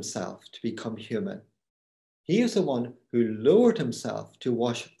lowered himself to become human. He is the one who lowered himself to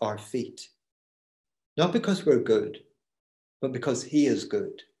wash our feet. Not because we're good, but because he is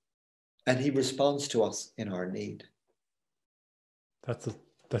good. And he responds to us in our need. That's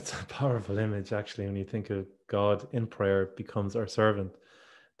a powerful image, actually, when you think of God in prayer becomes our servant.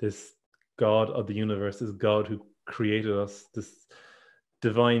 This God of the universe, this God who created us, this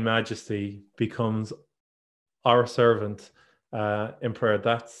divine majesty becomes our servant in prayer.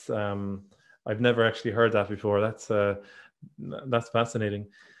 That's I've never actually heard that before. That's fascinating.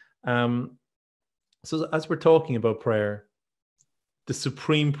 So as we're talking about prayer, the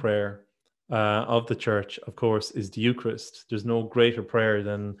supreme prayer, of the church, of course, is the Eucharist. There's no greater prayer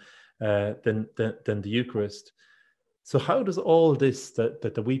than the Eucharist. So how does all this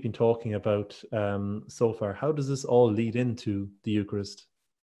that we've been talking about so far, how does this all lead into the Eucharist?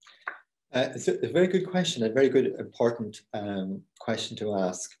 It's a very good question, a very good, important question to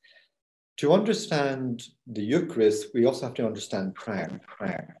ask. To understand the Eucharist, we also have to understand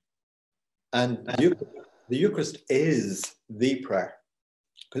prayer. And the Eucharist is the prayer.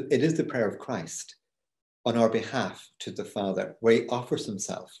 It is the prayer of Christ on our behalf to the Father, where he offers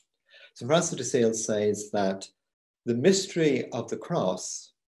himself. So Francis de Sales says that the mystery of the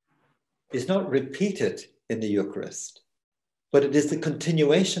cross is not repeated in the Eucharist, but it is the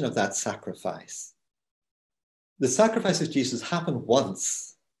continuation of that sacrifice. The sacrifice of Jesus happened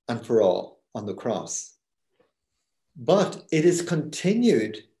once and for all on the cross, but it is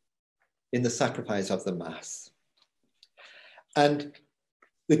continued in the sacrifice of the Mass. And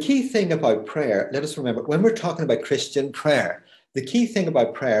the key thing about prayer, let us remember, when we're talking about Christian prayer, the key thing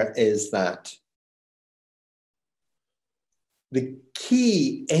about prayer is that the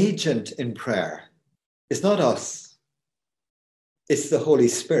key agent in prayer is not us, it's the Holy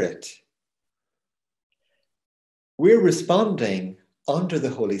Spirit. We're responding under the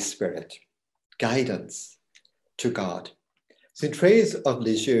Holy Spirit guidance to God. St. Therese of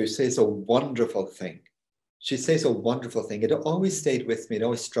Lisieux says a wonderful thing. She says a wonderful thing. It always stayed with me. It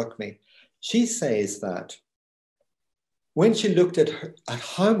always struck me. She says that when she looked at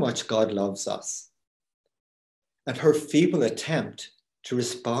how much God loves us and her feeble attempt to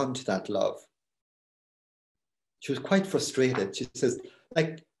respond to that love, she was quite frustrated. She says,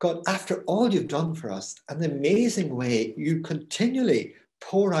 like, God, after all you've done for us, and the amazing way you continually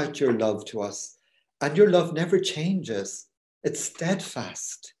pour out your love to us, and your love never changes. It's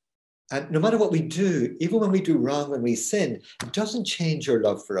steadfast. And no matter what we do, even when we do wrong, when we sin, it doesn't change your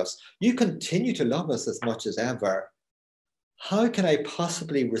love for us. You continue to love us as much as ever. How can I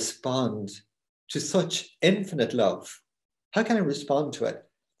possibly respond to such infinite love? How can I respond to it?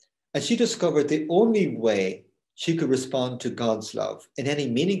 And she discovered the only way she could respond to God's love in any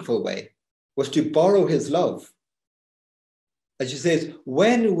meaningful way was to borrow his love. And she says,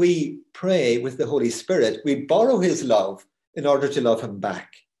 when we pray with the Holy Spirit, we borrow his love in order to love him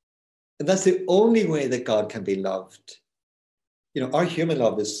back. And that's the only way that God can be loved. You know, our human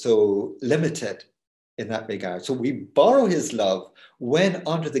love is so limited in that regard. So we borrow his love when,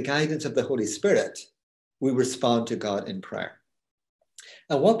 under the guidance of the Holy Spirit, we respond to God in prayer.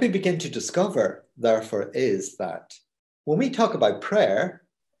 And what we begin to discover, therefore, is that when we talk about prayer,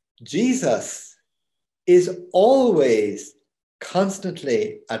 Jesus is always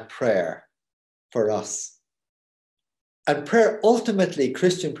constantly at prayer for us. And prayer, ultimately,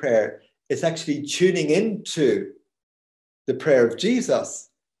 Christian prayer, is actually tuning into the prayer of Jesus,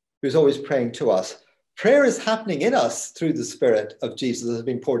 who's always praying to us. Prayer is happening in us through the Spirit of Jesus that has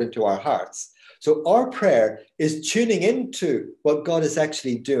been poured into our hearts. So our prayer is tuning into what God is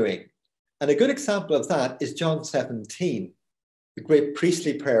actually doing. And a good example of that is John 17, the great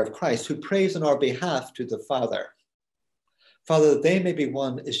priestly prayer of Christ, who prays on our behalf to the Father. Father, that they may be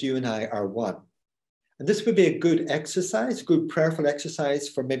one as you and I are one. And this would be a good exercise, good prayerful exercise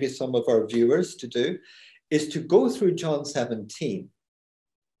for maybe some of our viewers to do, is to go through John 17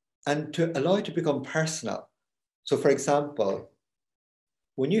 and to allow it to become personal. So for example,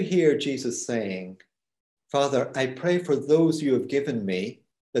 when you hear Jesus saying, Father, I pray for those you have given me,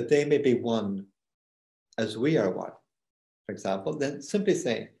 that they may be one as we are one, for example, then simply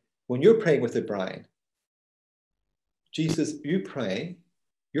say, when you're praying with the bride, Jesus, you're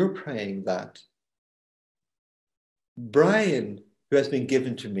praying that Brian, who has been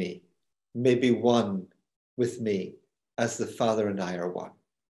given to me, may be one with me as the Father and I are one.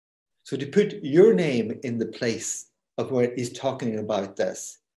 So to put your name in the place of where he's talking about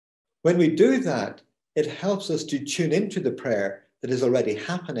this, when we do that, it helps us to tune into the prayer that is already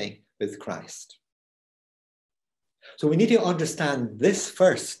happening with Christ. So we need to understand this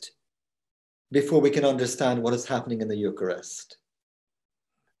first before we can understand what is happening in the Eucharist.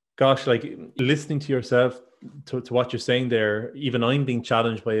 Gosh, like listening to yourself, to what you're saying there, even I'm being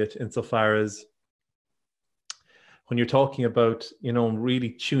challenged by it insofar as when you're talking about, you know, really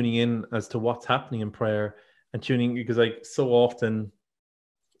tuning in as to what's happening in prayer and tuning, because like so often,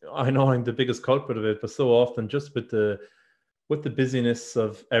 I know I'm the biggest culprit of it, but so often just with the busyness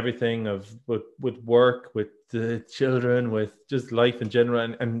of everything, with work, with the children, with just life in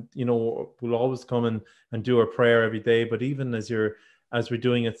general, and you know, we'll always come and do our prayer every day. But even as we're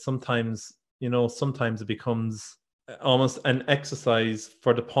doing it, sometimes, you know, sometimes it becomes almost an exercise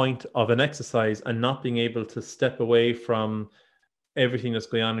for the point of an exercise and not being able to step away from everything that's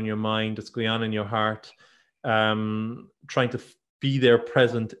going on in your mind, that's going on in your heart, trying to be there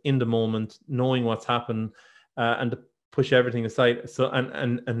present in the moment, knowing what's happened, and to push everything aside. So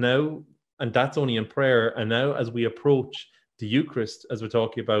and now, and that's only in prayer. And now as we approach the Eucharist, as we're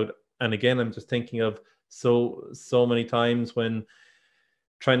talking about, and again, I'm just thinking of so many times when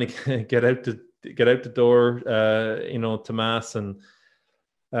trying to get out the door, to mass, and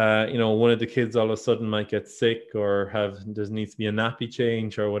one of the kids all of a sudden might get sick or there needs to be a nappy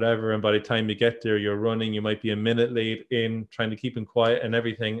change or whatever, and by the time you get there, you're running. You might be a minute late in trying to keep him quiet and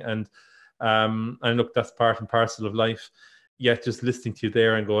everything, and look, that's part and parcel of life. Yet just listening to you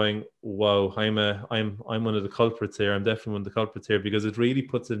there and going, wow, I'm one of the culprits here. I'm definitely one of the culprits here, because it really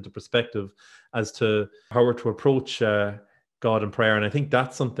puts it into perspective as to how we're to approach God in prayer. And I think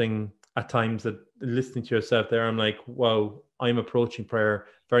that's something at times that, listening to yourself there, I'm like, wow, I'm approaching prayer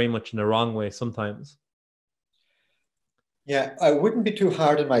very much in the wrong way sometimes. Yeah, I wouldn't be too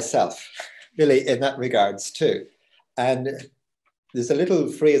hard on myself, really, in that regards too. And there's a little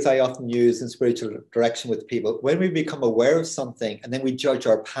phrase I often use in spiritual direction with people. When we become aware of something and then we judge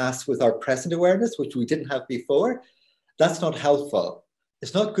our past with our present awareness, which we didn't have before, that's not helpful.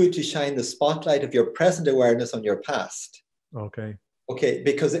 It's not good to shine the spotlight of your present awareness on your past. Okay,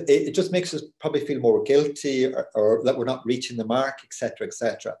 because it just makes us probably feel more guilty, or that we're not reaching the mark, etc.,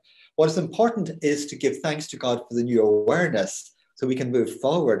 etc. What is important is to give thanks to God for the new awareness so we can move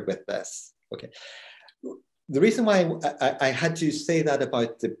forward with this. Okay. The reason why I had to say that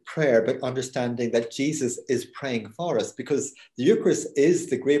about the prayer, but understanding that Jesus is praying for us, because the Eucharist is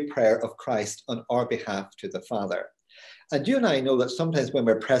the great prayer of Christ on our behalf to the Father. And you and I know that sometimes when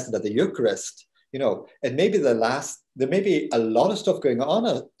we're present at the Eucharist, it may be there may be a lot of stuff going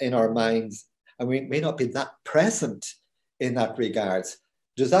on in our minds, and we may not be that present in that regards.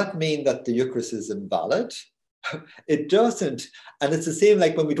 Does that mean that the Eucharist is invalid? It doesn't. And it's the same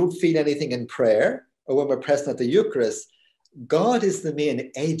like when we don't feel anything in prayer, or when we're present at the Eucharist. God is the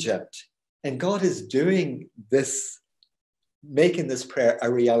main agent, and God is doing this, making this prayer a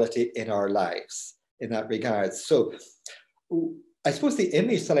reality in our lives in that regard. So I suppose the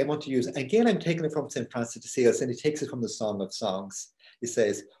image that I want to use, again, I'm taking it from St. Francis de Sales, and he takes it from the Song of Songs. He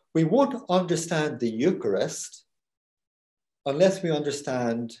says, we won't understand the Eucharist unless we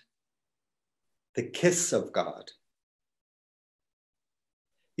understand the kiss of God.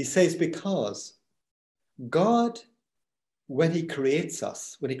 He says, because God, when he creates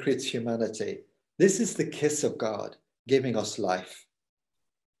us, when he creates humanity, this is the kiss of God giving us life.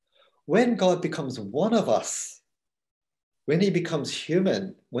 When God becomes one of us, when he becomes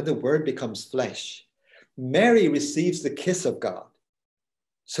human, when the Word becomes flesh, Mary receives the kiss of God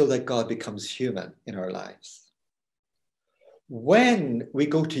so that God becomes human in our lives. When we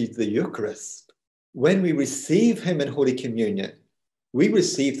go to the Eucharist, when we receive him in Holy Communion, we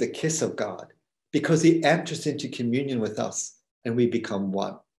receive the kiss of God because he enters into communion with us and we become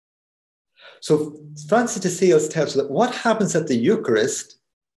one. So Francis de Sales tells us that what happens at the Eucharist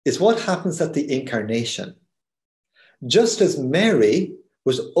is what happens at the Incarnation. Just as Mary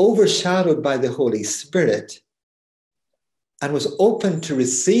was overshadowed by the Holy Spirit and was open to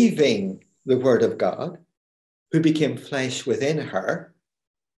receiving the Word of God, who became flesh within her,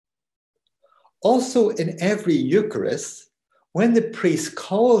 also in every Eucharist, when the priest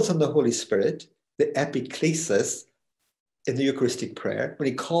calls on the Holy Spirit, the epiclesis in the Eucharistic prayer, when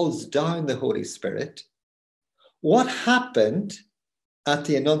he calls down the Holy Spirit, what happened at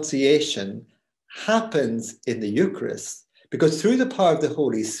the Annunciation happens in the Eucharist, because through the power of the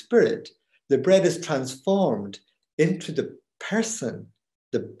Holy Spirit, the bread is transformed into the person,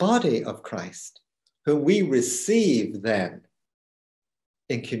 the body of Christ, whom we receive then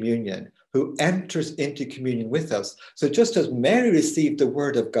in communion, who enters into communion with us. So just as Mary received the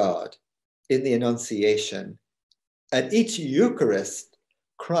Word of God in the Annunciation, at each Eucharist,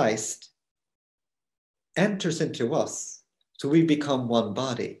 Christ enters into us, so we become one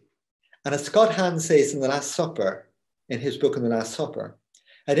body. And as Scott Hahn says in the Last Supper, in his book on the Last Supper,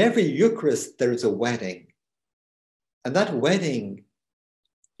 at every Eucharist there is a wedding. And that wedding,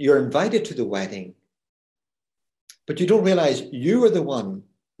 you're invited to the wedding, but you don't realize you are the one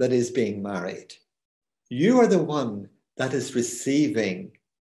that is being married. You are the one that is receiving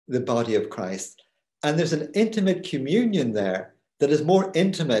the body of Christ. And there's an intimate communion there that is more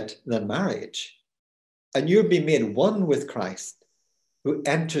intimate than marriage. And you're being made one with Christ, who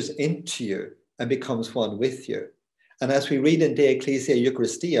enters into you and becomes one with you. And as we read in De Ecclesia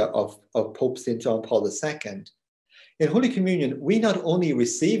Eucharistia of Pope St. John Paul II, in Holy Communion, we not only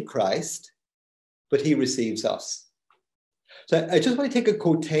receive Christ, but he receives us. So I just want to take a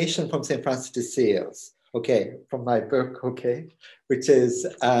quotation from St. Francis de Sales, okay, from my book, okay, which is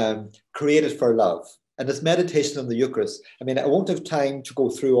created for love. And this meditation on the Eucharist. I mean, I won't have time to go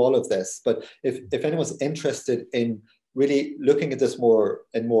through all of this, but if anyone's interested in really looking at this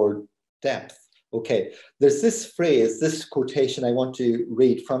in more depth, okay, there's this phrase, this quotation I want to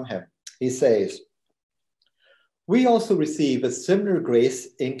read from him. He says, "We also receive a similar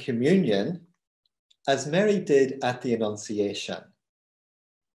grace in communion as Mary did at the Annunciation,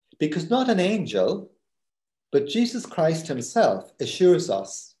 because not an angel, but Jesus Christ himself assures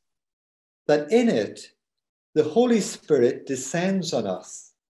us that in it, the Holy Spirit descends on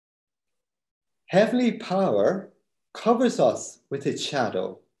us. Heavenly power covers us with its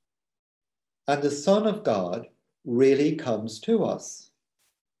shadow, and the Son of God really comes to us.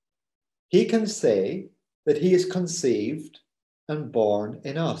 He can say that he is conceived and born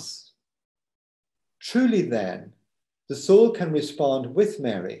in us. Truly then, the soul can respond with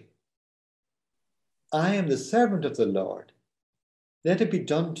Mary, 'I am the servant of the Lord. Let it be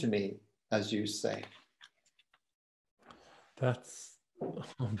done to me as you say.'" That's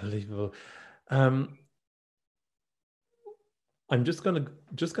unbelievable. I'm just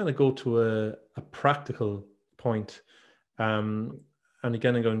gonna go to a practical point, and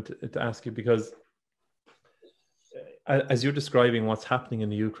again I'm going to ask you, because as you're describing what's happening in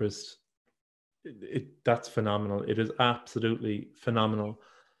the Eucharist, that's phenomenal. It is absolutely phenomenal.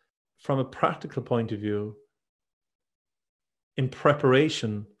 From a practical point of view, in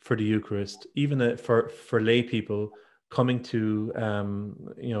preparation for the Eucharist, even for lay people coming to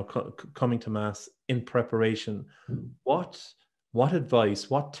coming to Mass in preparation, what advice,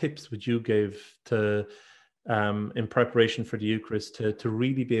 what tips would you give to in preparation for the Eucharist to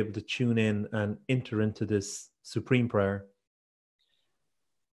really be able to tune in and enter into this supreme prayer?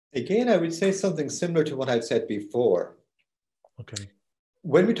 Again, I would say something similar to what I've said before. Okay.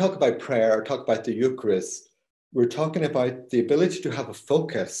 When we talk about prayer or talk about the Eucharist, we're talking about the ability to have a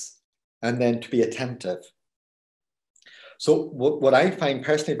focus and then to be attentive. So what I find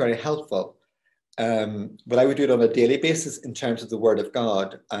personally very helpful, but I would do it on a daily basis in terms of the Word of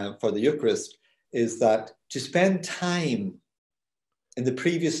God for the Eucharist, is that to spend time in the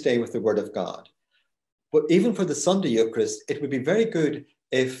previous day with the Word of God. But even for the Sunday Eucharist, it would be very good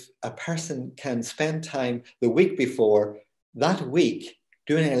if a person can spend time the week before, that week,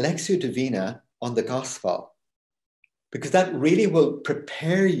 doing an Lectio Divina on the Gospel, because that really will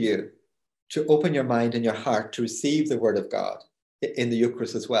prepare you to open your mind and your heart to receive the Word of God in the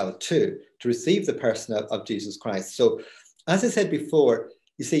Eucharist as well, too, to receive the person of Jesus Christ. So, as I said before,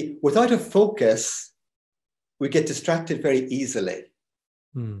 you see, without a focus, we get distracted very easily.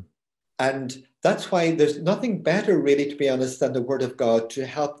 And that's why there's nothing better, really, to be honest, than the Word of God to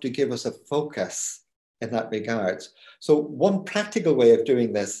help to give us a focus in that regard. So one practical way of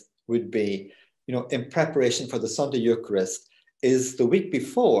doing this would be, in preparation for the Sunday Eucharist, is the week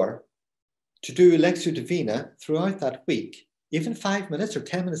before to do Lectio Divina throughout that week, even 5 minutes or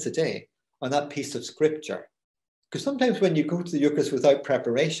 10 minutes a day on that piece of scripture. Because sometimes when you go to the Eucharist without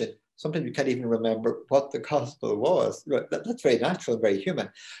preparation, sometimes you can't even remember what the gospel was. That's very natural and very human.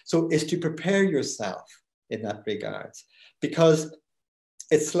 So it's to prepare yourself in that regard, because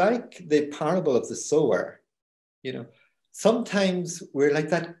it's like the parable of the sower. Sometimes we're like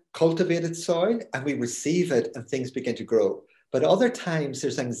that cultivated soil and we receive it and things begin to grow. But other times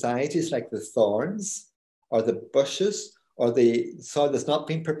there's anxieties like the thorns or the bushes or the soil that's not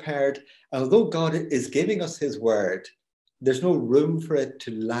been prepared. And although God is giving us his word, there's no room for it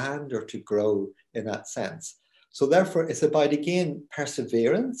to land or to grow in that sense. So therefore, it's about, again,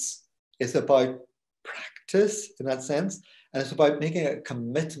 perseverance. It's about practice in that sense. And it's about making a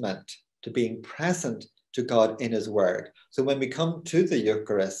commitment to being present to God in his word. So when we come to the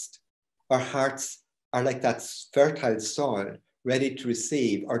Eucharist, our hearts are like that fertile soil, ready to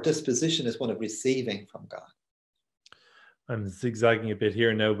receive. Our disposition is one of receiving from God. I'm zigzagging a bit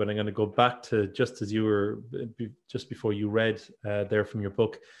here now, but I'm going to go back to just as you were, just before you read there from your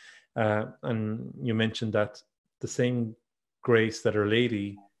book. And you mentioned that the same grace that Our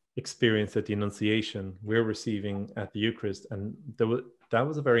Lady experienced at the Annunciation, we're receiving at the Eucharist. And that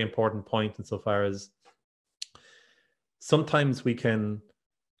was a very important point insofar as sometimes we can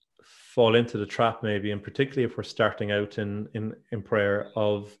fall into the trap, maybe, and particularly if we're starting out in prayer,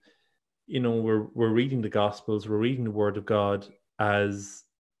 of we're reading the Gospels, we're reading the Word of God as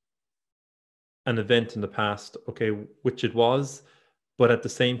an event in the past, okay, which it was, but at the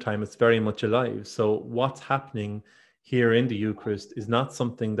same time, it's very much alive. So what's happening here in the Eucharist is not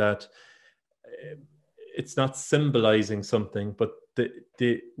something that, it's not symbolizing something, but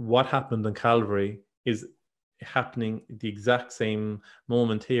what happened on Calvary is happening the exact same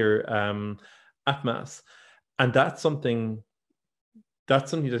moment here at Mass. And that's something that's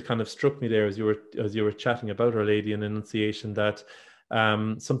something that kind of struck me there as you were chatting about Our Lady and Annunciation, that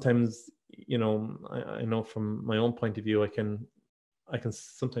sometimes, you know, I know from my own point of view, I can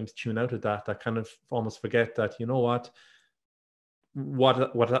sometimes tune out of that. I kind of almost forget that, you know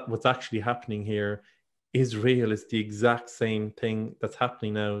what's actually happening here is real. It's the exact same thing that's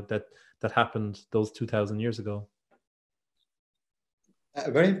happening now that happened those 2,000 years ago. A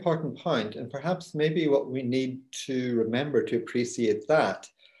very important point, and perhaps maybe what we need to remember to appreciate that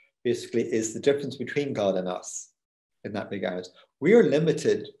basically is the difference between God and us in that regard. We are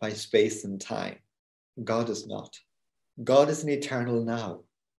limited by space and time. God is not. God is an eternal now.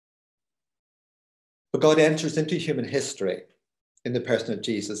 But God enters into human history in the person of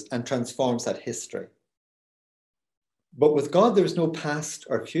Jesus and transforms that history. But with God, there is no past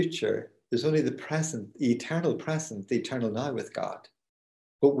or future. There's only the present, the eternal now with God.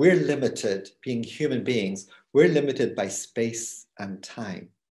 But we're limited, being human beings, we're limited by space and time.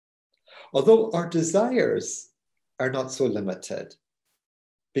 Although our desires are not so limited,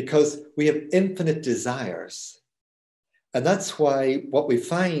 because we have infinite desires. And that's why what we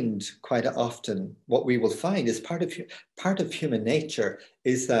find quite often, what we will find is part of human nature,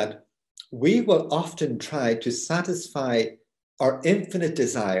 is that we will often try to satisfy our infinite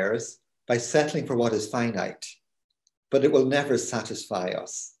desires by settling for what is finite, but it will never satisfy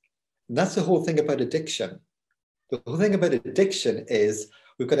us. And that's the whole thing about addiction. The whole thing about addiction is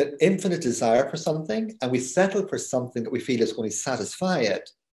we've got an infinite desire for something and we settle for something that we feel is going to satisfy it,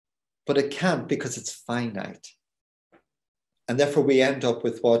 but it can't because it's finite. And therefore we end up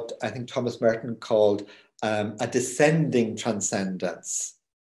with what I think Thomas Merton called a descending transcendence.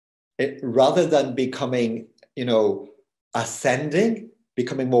 Rather than becoming, ascending,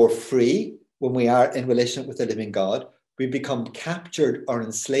 becoming more free when we are in relation with the living God, we become captured or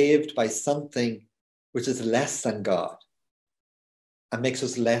enslaved by something which is less than God and makes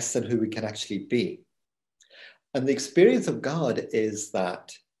us less than who we can actually be. And the experience of God is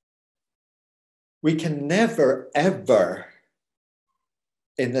that we can never, ever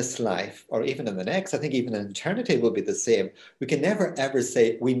in this life, or even in the next, I think even in eternity will be the same, we can never, ever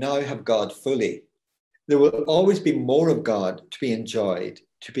say we now have God fully. There will always be more of God to be enjoyed,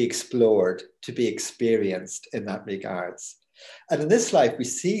 to be explored, to be experienced in that regards. And in this life, we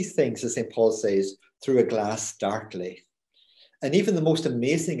see things, as St. Paul says, through a glass darkly. And even the most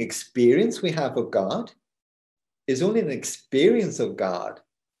amazing experience we have of God is only an experience of God.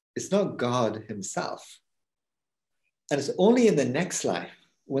 It's not God himself. And it's only in the next life,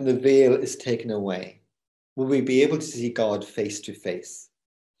 when the veil is taken away, will we be able to see God face to face.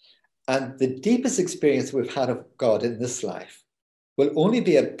 And the deepest experience we've had of God in this life will only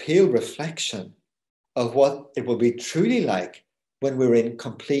be a pale reflection of what it will be truly like when we're in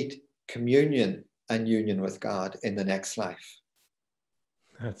complete communion and union with God in the next life.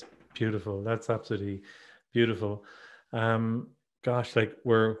 That's beautiful. That's absolutely beautiful. Gosh, like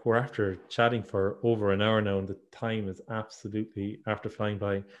we're after chatting for over an hour now, and the time is absolutely after flying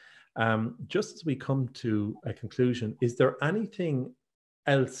by. Just as we come to a conclusion, is there anything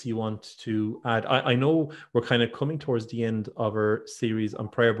else you want to add? I know we're kind of coming towards the end of our series on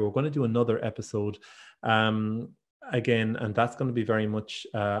prayer, but we're going to do another episode again, and that's going to be very much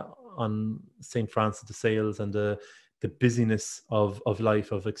on St. Francis de Sales and the busyness of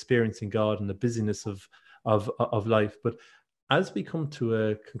life, of experiencing God, and the busyness of life. But as we come to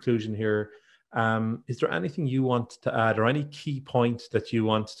a conclusion here, is there anything you want to add, or any key point that you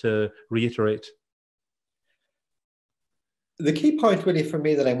want to reiterate? The key point really for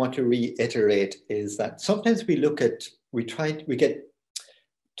me that I want to reiterate is that sometimes we get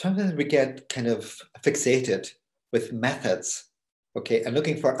kind of fixated with methods, okay, and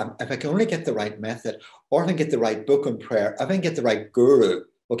looking for, if I can only get the right method, or if I can get the right book on prayer, if I can get the right guru,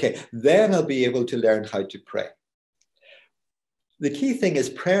 okay, then I'll be able to learn how to pray. The key thing is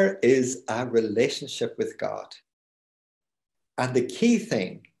prayer is a relationship with God. And the key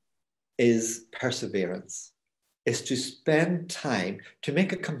thing is perseverance, is to spend time to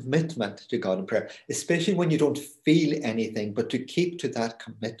make a commitment to God in prayer, especially when you don't feel anything, but to keep to that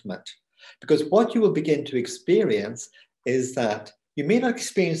commitment. Because what you will begin to experience is that you may not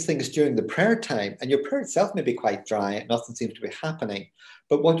experience things during the prayer time, and your prayer itself may be quite dry and nothing seems to be happening.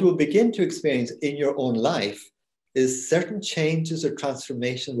 But what you will begin to experience in your own life is certain changes or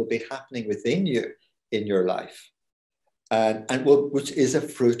transformation will be happening within you in your life, which is a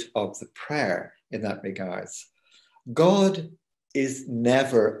fruit of the prayer in that regards. God is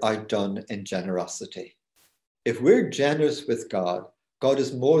never outdone in generosity. If we're generous with God, God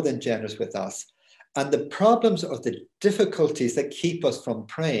is more than generous with us. And the problems or the difficulties that keep us from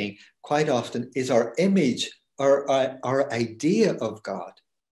praying quite often is our image our idea of God.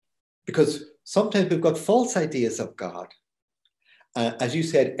 Because sometimes we've got false ideas of God. As you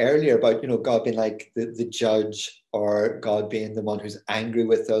said earlier about, God being like the judge, or God being the one who's angry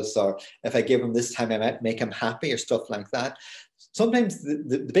with us, or if I give him this time, I might make him happy, or stuff like that. Sometimes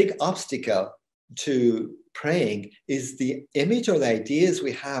the big obstacle to praying is the image or the ideas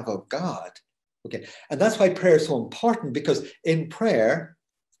we have of God. Okay, and that's why prayer is so important, because in prayer,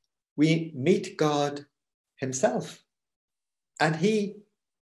 we meet God himself. And he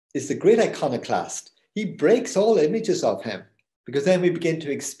is the great iconoclast. He breaks all images of him, because then we begin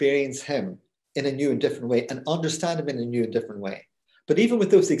to experience him in a new and different way and understand him in a new and different way. But even with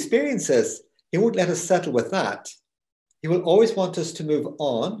those experiences, he won't let us settle with that. He will always want us to move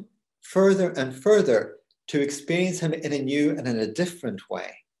on further and further to experience him in a new and in a different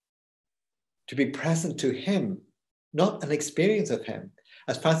way, to be present to him, not an experience of him.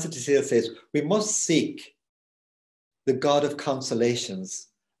 As Francis de Sales says, we must seek the God of consolations,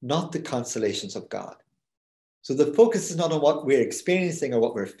 not the consolations of God. So the focus is not on what we're experiencing or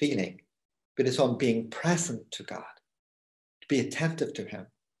what we're feeling, but it's on being present to God, to be attentive to him.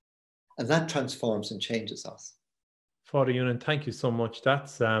 And that transforms and changes us. Father Eunan, thank you so much.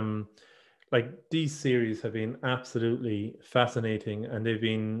 That's these series have been absolutely fascinating, and they've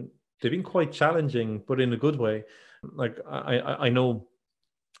been quite challenging, but in a good way. Like I know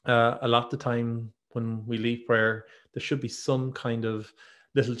a lot of the time when we leave prayer, there should be some kind of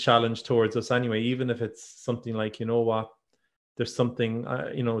little challenge towards us anyway, even if it's something like, there's something,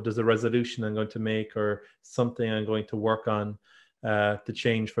 there's a resolution I'm going to make, or something I'm going to work on to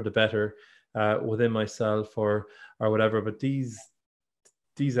change for the better within myself or whatever. But these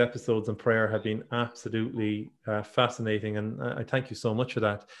episodes on prayer have been absolutely fascinating, and I thank you so much for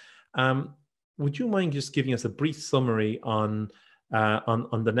that. Would you mind just giving us a brief summary on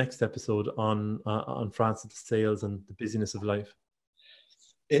the next episode on Francis de Sales and the busyness of life?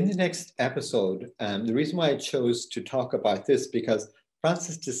 In the next episode, the reason why I chose to talk about this, because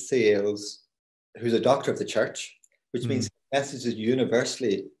Francis de Sales, who's a doctor of the church, which means his message is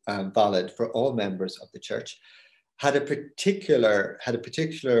universally valid for all members of the church, had a particular,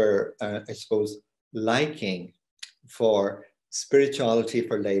 I suppose, liking for spirituality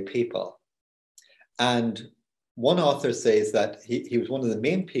for lay people. And one author says that he was one of the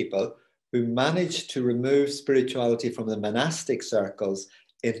main people who managed to remove spirituality from the monastic circles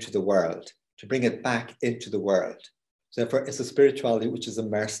into the world, to bring it back into the world. So therefore, it's a spirituality which is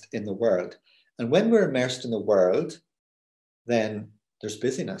immersed in the world. And when we're immersed in the world, then there's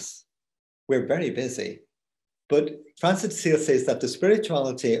busyness. We're very busy. But Francis de Sales says that the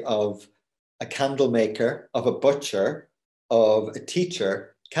spirituality of a candle maker, of a butcher, of a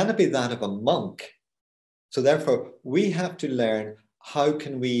teacher, cannot be that of a monk. So therefore, we have to learn how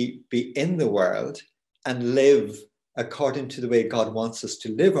can we be in the world and live according to the way God wants us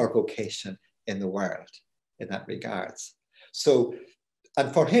to live our vocation in the world in that regards. So,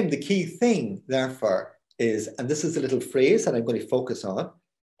 and for him, the key thing, therefore, is, and this is a little phrase that I'm going to focus on,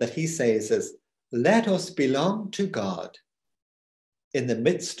 that he says is, let us belong to God in the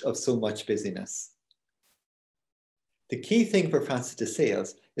midst of so much busyness. The key thing for Francis de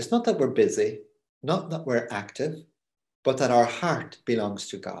Sales is not that we're busy, not that we're active, but that our heart belongs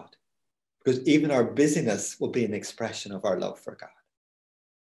to God. Because even our busyness will be an expression of our love for God.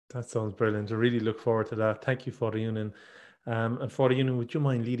 That sounds brilliant. I really look forward to that. Thank you, Father Eunan. And Father Eunan, would you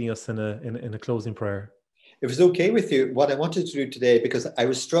mind leading us in a closing prayer? If it's okay with you, what I wanted to do today, because I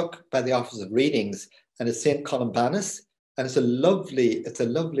was struck by the Office of Readings, and it's St. Columbanus, and it's a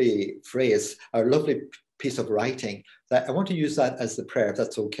lovely phrase, a lovely piece of writing, that I want to use that as the prayer, if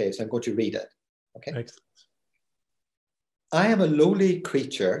that's okay. So I'm going to read it. Okay. Excellent. I am a lowly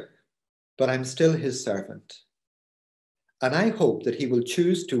creature, but I'm still his servant. And I hope that he will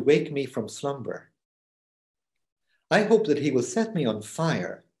choose to wake me from slumber. I hope that he will set me on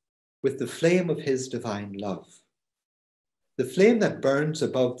fire with the flame of his divine love, the flame that burns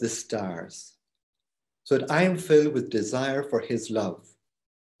above the stars, so that I am filled with desire for his love,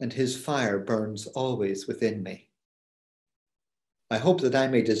 and his fire burns always within me. I hope that I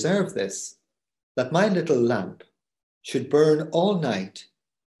may deserve this, that my little lamp should burn all night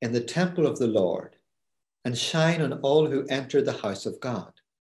in the temple of the Lord and shine on all who enter the house of God.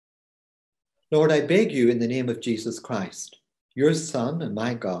 Lord, I beg you in the name of Jesus Christ, your Son and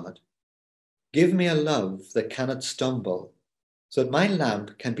my God, give me a love that cannot stumble, so that my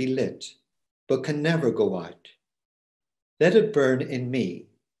lamp can be lit, but can never go out. Let it burn in me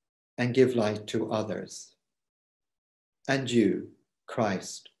and give light to others. And you,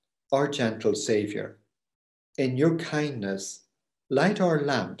 Christ, our gentle Saviour, in your kindness, light our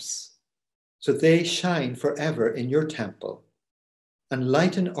lamps so they shine forever in your temple and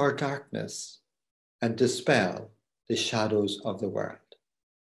lighten our darkness and dispel the shadows of the world.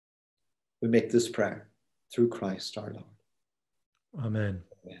 We make this prayer through Christ our Lord. Amen.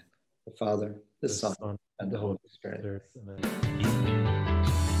 Amen. The Father, the Son, and the Holy Spirit.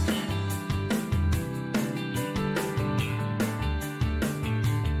 Amen.